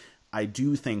 but I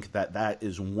do think that that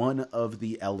is one of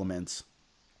the elements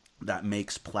that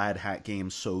makes Plaid Hat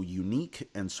games so unique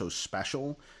and so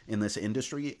special in this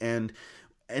industry. And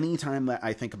anytime that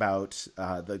I think about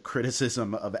the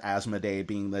criticism of Asmodee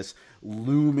being this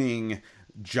looming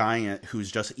giant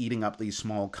who's just eating up these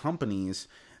small companies,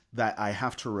 that I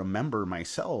have to remember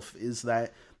myself is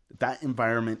that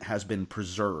environment has been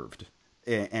preserved.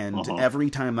 And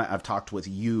every time that I've talked with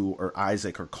you or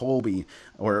Isaac or Colby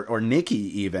or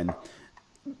Nikki even,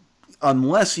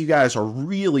 unless you guys are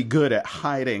really good at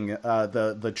hiding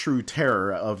the true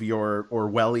terror of your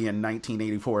Orwellian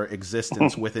 1984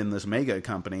 existence within this mega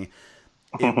company,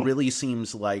 it really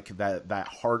seems like that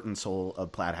heart and soul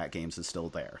of Plaid Hat Games is still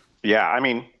there. Yeah, I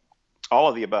mean, all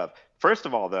of the above. First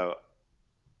of all, though,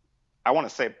 I want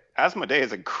to say Asmodee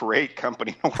is a great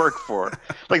company to work for.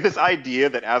 Like this idea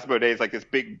that Asmodee is like this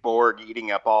big Borg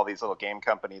eating up all these little game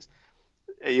companies.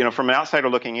 From an outsider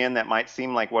looking in, that might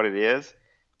seem like what it is.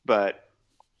 But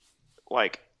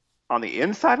like on the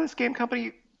inside of this game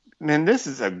company, man, this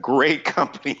is a great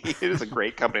company. It is a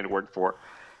great company to work for.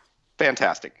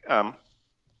 Fantastic.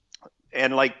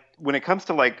 And like when it comes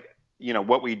to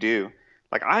what we do,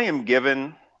 like I'm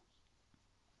given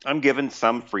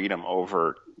some freedom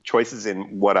over choices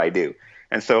in what I do.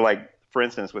 And so like, for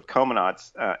instance, with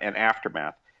Comanauts and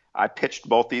Aftermath, I pitched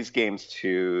both these games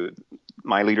to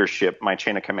my leadership, my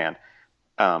chain of command.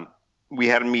 We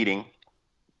had a meeting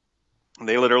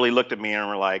They literally looked at me and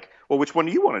were like, well, which one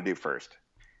do you want to do first?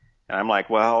 And I'm like,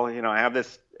 well, I have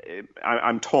this,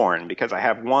 I'm torn because I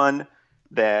have one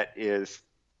that is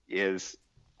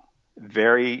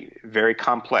very, very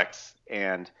complex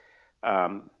and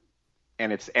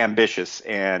it's ambitious,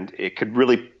 and it could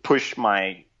really push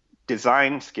my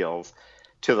design skills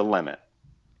to the limit.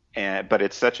 But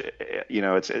it's such,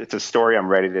 it's a story I'm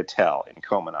ready to tell in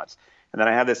Comanauts. And then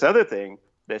I have this other thing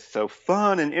that's so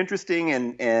fun and interesting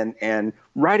and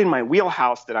right in my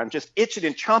wheelhouse that I'm just itching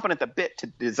and chomping at the bit to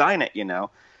design it,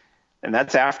 and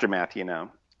that's Aftermath,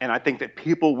 And I think that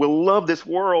people will love this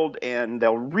world and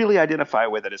they'll really identify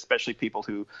with it, especially people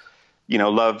who,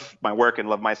 love my work and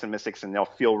love Mice and Mystics, and they'll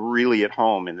feel really at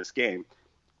home in this game.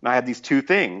 And I had these two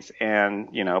things, and,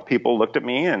 people looked at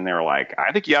me and they were like,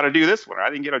 I think you ought to do this one, or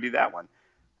I think you ought to do that one.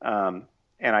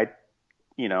 And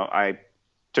I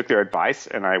took their advice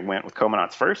and I went with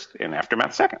Comanauts first and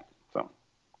Aftermath second. So,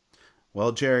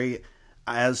 well, Jerry,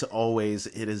 as always,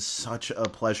 it is such a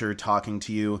pleasure talking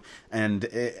to you. And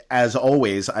as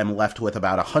always, I'm left with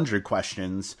about 100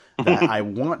 questions that I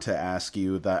want to ask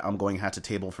you that I'm going to have to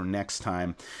table for next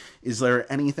time. Is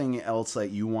there anything else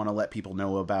that you want to let people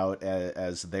know about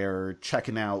as they're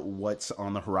checking out what's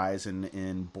on the horizon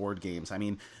in board games? I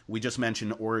mean, we just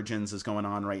mentioned Origins is going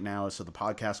on right now, so the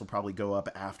podcast will probably go up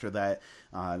after that.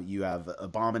 You have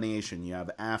Abomination, you have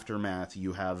Aftermath,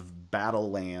 you have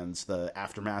Battlelands, the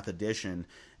Aftermath edition.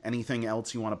 Anything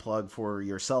else you want to plug for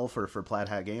yourself or for Plaid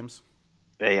Hat Games?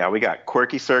 Yeah, we got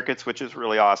Quirky Circuits, which is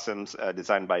really awesome,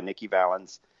 designed by Nikki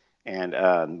Valens.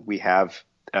 And we have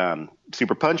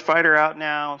Super Punch Fighter out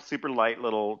now, super light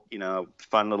little,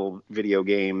 fun little video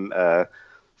game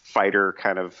fighter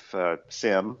kind of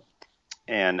sim.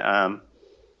 And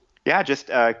just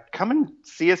come and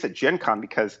see us at Gen Con,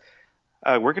 because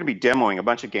we're going to be demoing a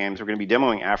bunch of games. We're going to be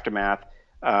demoing Aftermath.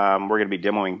 We're going to be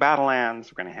demoing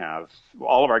Battlelands. We're going to have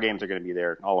all of our games are going to be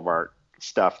there, all of our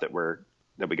stuff that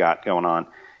we got going on.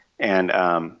 And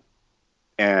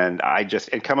I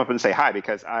just come up and say hi,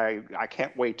 because I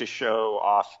can't wait to show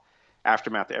off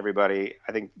Aftermath to everybody.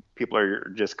 I think people are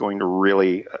just going to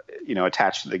really,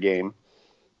 attach to the game.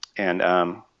 And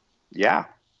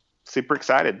super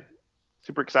excited.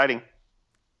 Super exciting.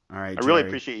 All right, I really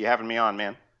appreciate you having me on,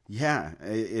 man. Yeah,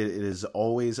 it is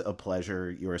always a pleasure.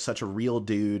 You are such a real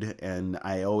dude, and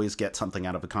I always get something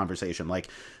out of a conversation. Like,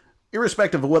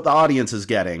 irrespective of what the audience is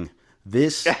getting,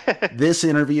 this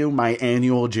interview, my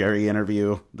annual Jerry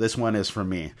interview, this one is from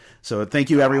me. So thank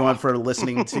you, everyone, for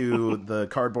listening to the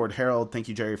Cardboard Herald. Thank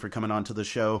you, Jerry, for coming on to the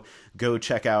show. Go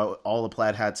check out all the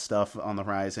Plaid Hat stuff on the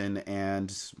horizon,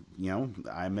 and,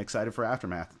 I'm excited for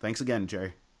Aftermath. Thanks again,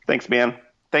 Jerry. Thanks, man.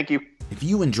 Thank you. If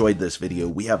you enjoyed this video,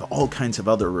 we have all kinds of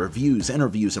other reviews,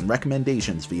 interviews, and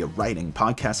recommendations via writing,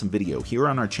 podcasts, and video here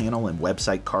on our channel and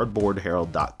website,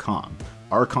 cardboardherald.com.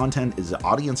 Our content is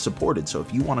audience supported, so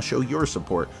if you want to show your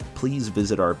support, please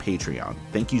visit our Patreon.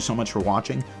 Thank you so much for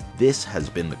watching. This has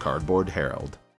been the Cardboard Herald.